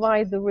will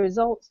provide the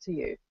results to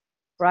you,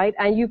 right?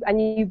 And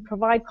you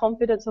provide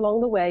confidence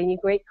along the way, and you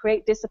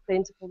create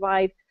discipline to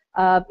provide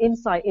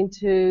insight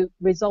into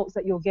results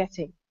that you're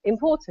getting.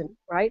 Important,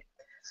 right?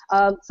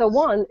 So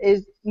one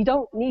is you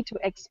don't need to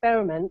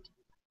experiment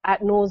ad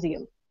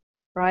nauseum,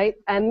 right?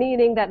 And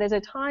meaning that there's a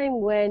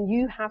time when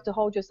you have to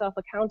hold yourself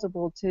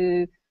accountable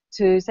to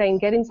saying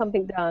getting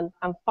something done,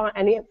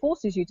 and it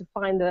forces you to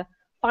find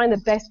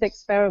the best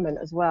experiment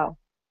as well.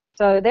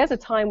 So there's a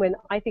time when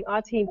I think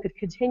our team could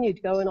continue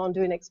going on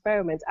doing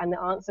experiments, and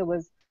the answer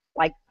was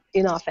like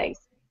in our face,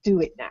 do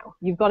it now.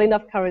 You've got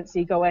enough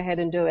currency, go ahead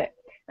and do it.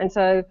 And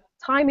so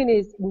timing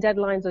and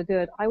deadlines are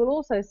good. I will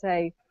also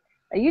say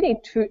you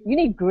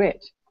need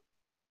grit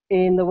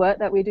in the work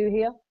that we do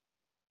here.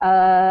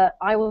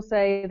 I will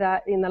say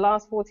that in the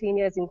last 14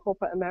 years in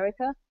corporate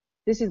America,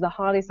 this is the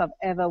hardest I've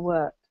ever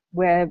worked,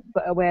 where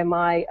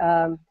my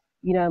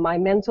my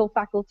mental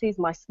faculties,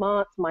 my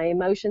smarts, my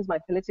emotions, my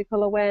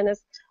political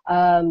awareness,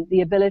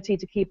 the ability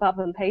to keep up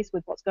and pace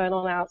with what's going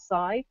on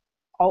outside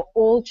are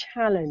all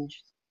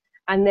challenged.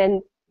 And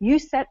then you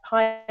set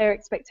higher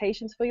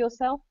expectations for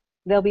yourself,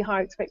 there'll be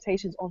higher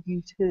expectations of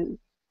you too.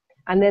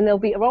 And then there'll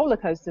be roller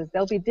coasters,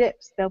 there'll be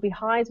dips, there'll be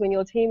highs when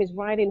your team is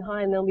riding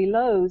high, and there'll be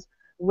lows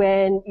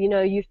when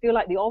you feel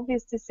like the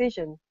obvious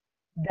decision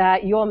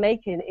that you're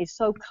making is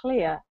so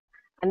clear,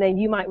 and then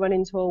you might run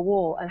into a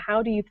wall. And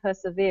how do you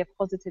persevere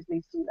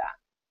positively through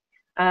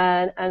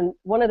that? And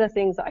one of the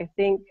things that I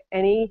think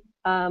any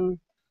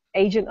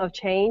agent of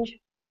change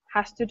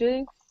has to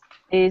do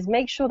is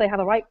make sure they have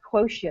the right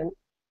quotient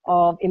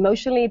of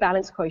emotionally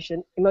balanced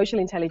quotient, emotional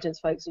intelligence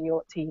folks in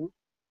your team.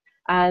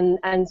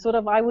 And sort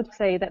of I would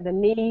say that the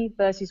me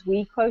versus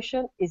we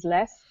quotient is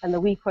less and the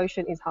we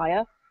quotient is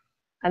higher.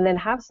 And then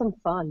have some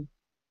fun.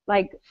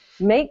 Like,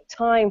 make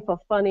time for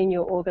fun in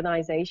your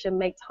organization.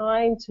 Make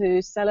time to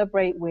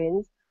celebrate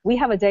wins. We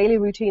have a daily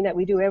routine that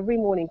we do every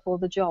morning called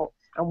the Jolt,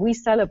 and we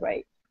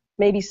celebrate.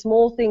 Maybe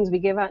small things, we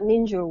give out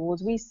ninja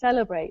awards. We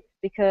celebrate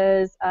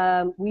because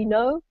we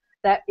know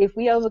that if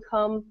we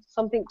overcome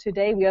something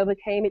today, we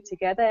overcame it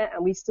together,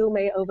 and we still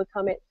may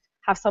overcome it,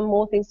 have some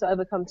more things to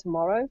overcome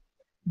tomorrow.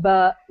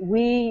 But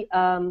we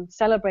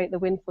celebrate the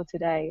win for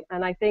today.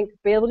 And I think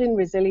building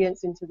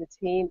resilience into the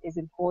team is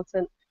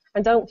important.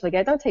 And don't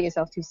forget, don't take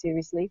yourself too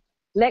seriously.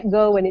 Let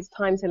go when it's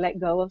time to let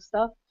go of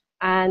stuff.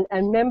 And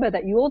remember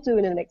that you're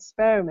doing an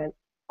experiment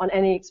on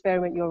any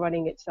experiment you're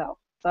running itself.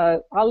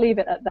 So I'll leave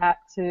it at that.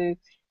 To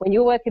when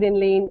you're working in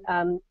lean,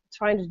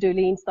 trying to do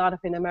lean startup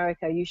in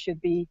America, you should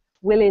be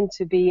willing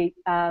to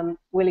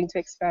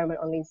experiment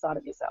on lean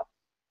startup yourself.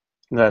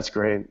 That's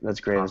great. That's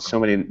great. Awesome. There's so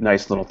many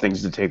nice little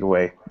things to take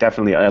away.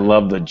 Definitely, I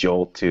love the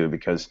Jolt too,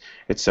 because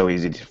it's so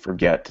easy to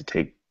forget to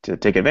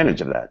take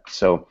advantage of that.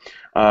 So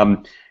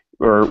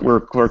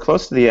we're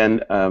close to the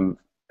end.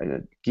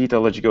 Geeta,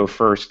 I'll let you go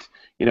first.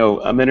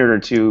 A minute or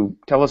two.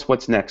 Tell us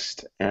what's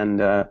next, and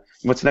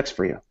what's next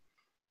for you.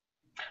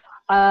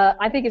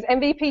 I think it's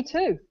MVP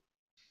 2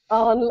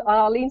 on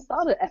our lean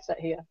startup effort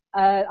here.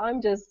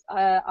 I'm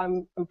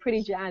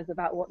pretty jazzed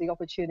about what the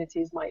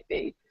opportunities might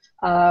be.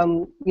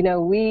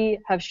 We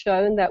have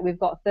shown that we've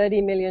got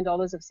 $30 million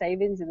of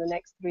savings in the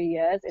next 3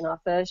 years. In our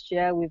first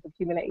year, we've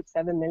accumulated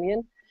 $7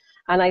 million.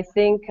 And I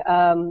think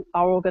our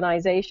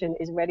organization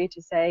is ready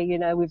to say,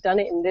 we've done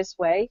it in this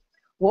way.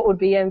 What would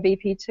be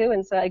MVP 2?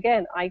 And so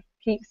again, I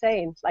keep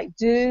saying,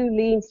 do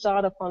lean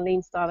startup on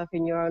lean startup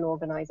in your own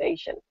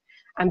organization,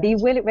 and be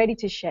ready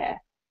to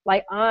share.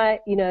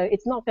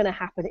 It's not going to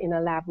happen in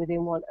a lab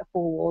within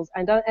four walls.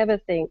 And don't ever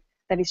think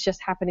that it's just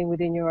happening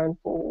within your own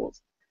four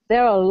walls.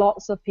 There are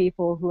lots of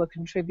people who are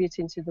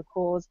contributing to the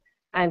cause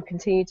and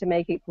continue to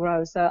make it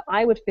grow. So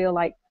I would feel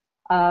like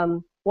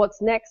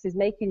what's next is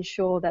making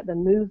sure that the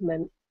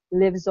movement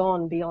lives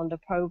on beyond a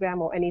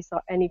program or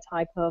any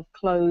type of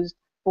closed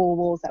four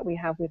walls that we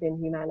have within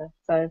Humana.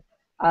 So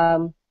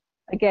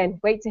again,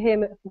 wait to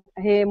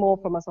hear more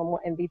from us on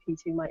what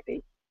MVP2 might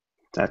be.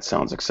 That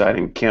sounds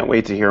exciting. Can't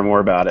wait to hear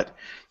more about it.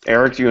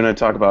 Eric, do you want to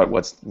talk about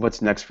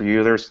what's next for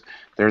you?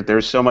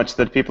 There's so much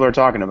that people are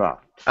talking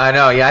about. I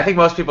know, yeah. I think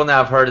most people now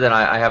have heard that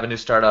I have a new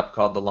startup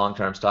called the Long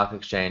Term Stock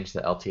Exchange,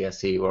 the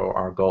LTSE, where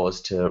our goal is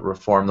to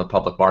reform the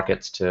public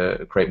markets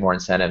to create more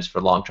incentives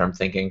for long-term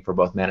thinking for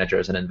both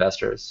managers and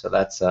investors. So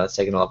that's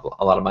taken a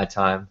lot of my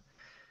time.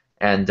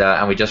 And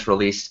we just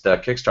released the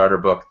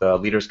Kickstarter book, The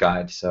Leader's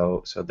Guide.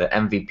 So the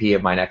MVP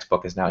of my next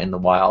book is now in the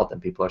wild, and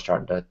people are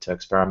starting to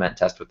experiment,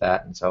 test with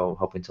that. And so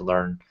hoping to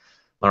learn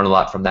a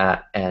lot from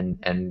that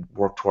and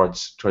work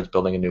towards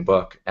building a new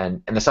book.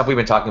 And the stuff we've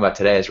been talking about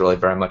today is really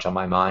very much on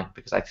my mind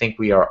because I think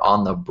we are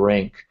on the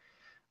brink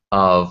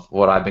of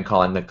what I've been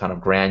calling the kind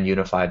of grand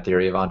unified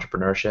theory of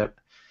entrepreneurship,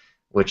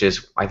 which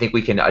is I think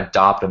we can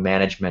adopt a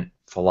management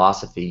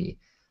philosophy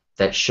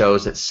that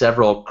shows that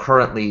several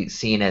currently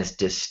seen as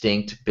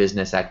distinct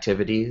business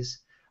activities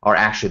are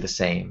actually the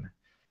same.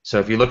 So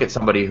if you look at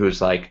somebody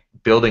who's like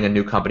building a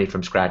new company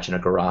from scratch in a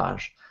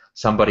garage,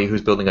 somebody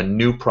who's building a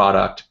new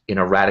product in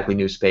a radically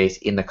new space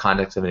in the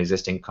context of an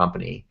existing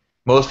company,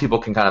 most people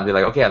can kind of be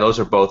like, okay, yeah, those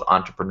are both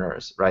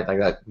entrepreneurs, right? Like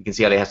that, we can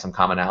see how they have some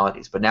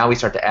commonalities. But now we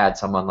start to add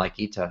someone like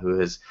Ita who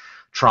is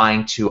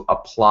trying to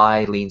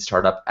apply Lean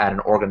Startup at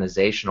an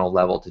organizational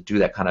level to do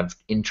that kind of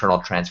internal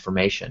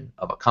transformation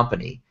of a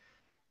company.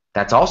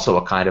 That's also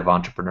a kind of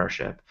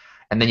entrepreneurship.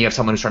 And then you have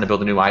someone who's trying to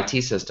build a new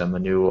IT system, a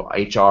new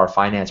HR,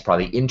 finance,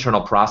 probably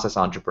internal process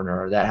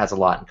entrepreneur. That has a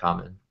lot in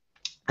common.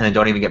 And then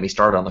don't even get me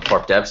started on the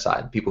corp dev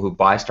side, people who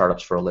buy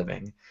startups for a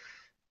living.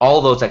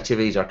 All those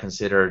activities are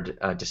considered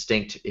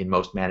distinct in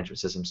most management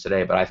systems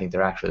today, but I think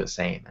they're actually the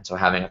same. And so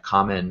having a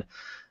common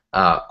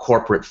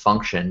corporate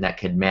function that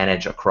can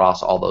manage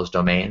across all those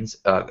domains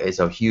is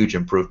a huge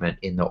improvement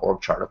in the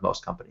org chart of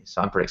most companies.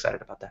 So I'm pretty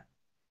excited about that.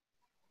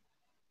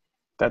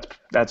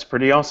 That's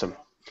pretty awesome.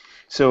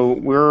 So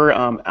we're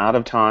out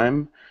of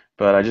time,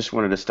 but I just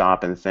wanted to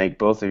stop and thank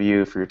both of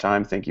you for your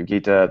time. Thank you,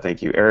 Gita.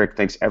 Thank you, Eric.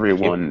 Thanks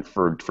everyone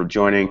for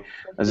joining.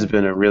 This has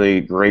been a really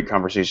great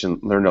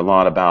conversation. Learned a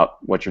lot about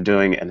what you're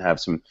doing and have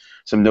some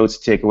notes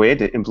to take away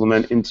to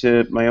implement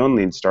into my own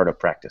Lean Startup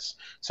practice.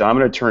 So I'm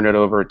going to turn it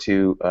over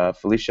to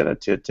Felicia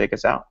to take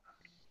us out.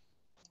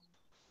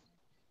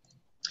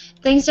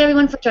 Thanks to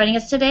everyone for joining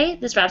us today.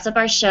 This wraps up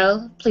our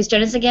show. Please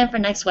join us again for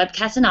next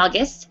webcast in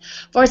August.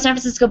 For our San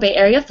Francisco Bay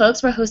Area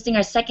folks, we're hosting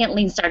our second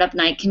Lean Startup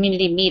Night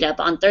community meetup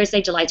on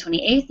Thursday, July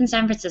 28th in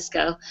San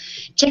Francisco.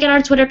 Check out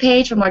our Twitter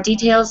page for more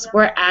details.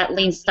 We're at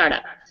Lean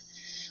Startup.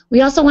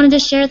 We also wanted to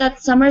share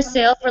that summer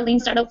sale for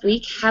Lean Startup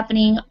Week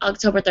happening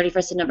October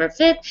 31st and November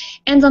 5th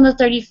ends on the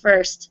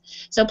 31st.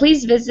 So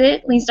please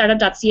visit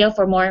leanstartup.co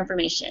for more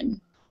information.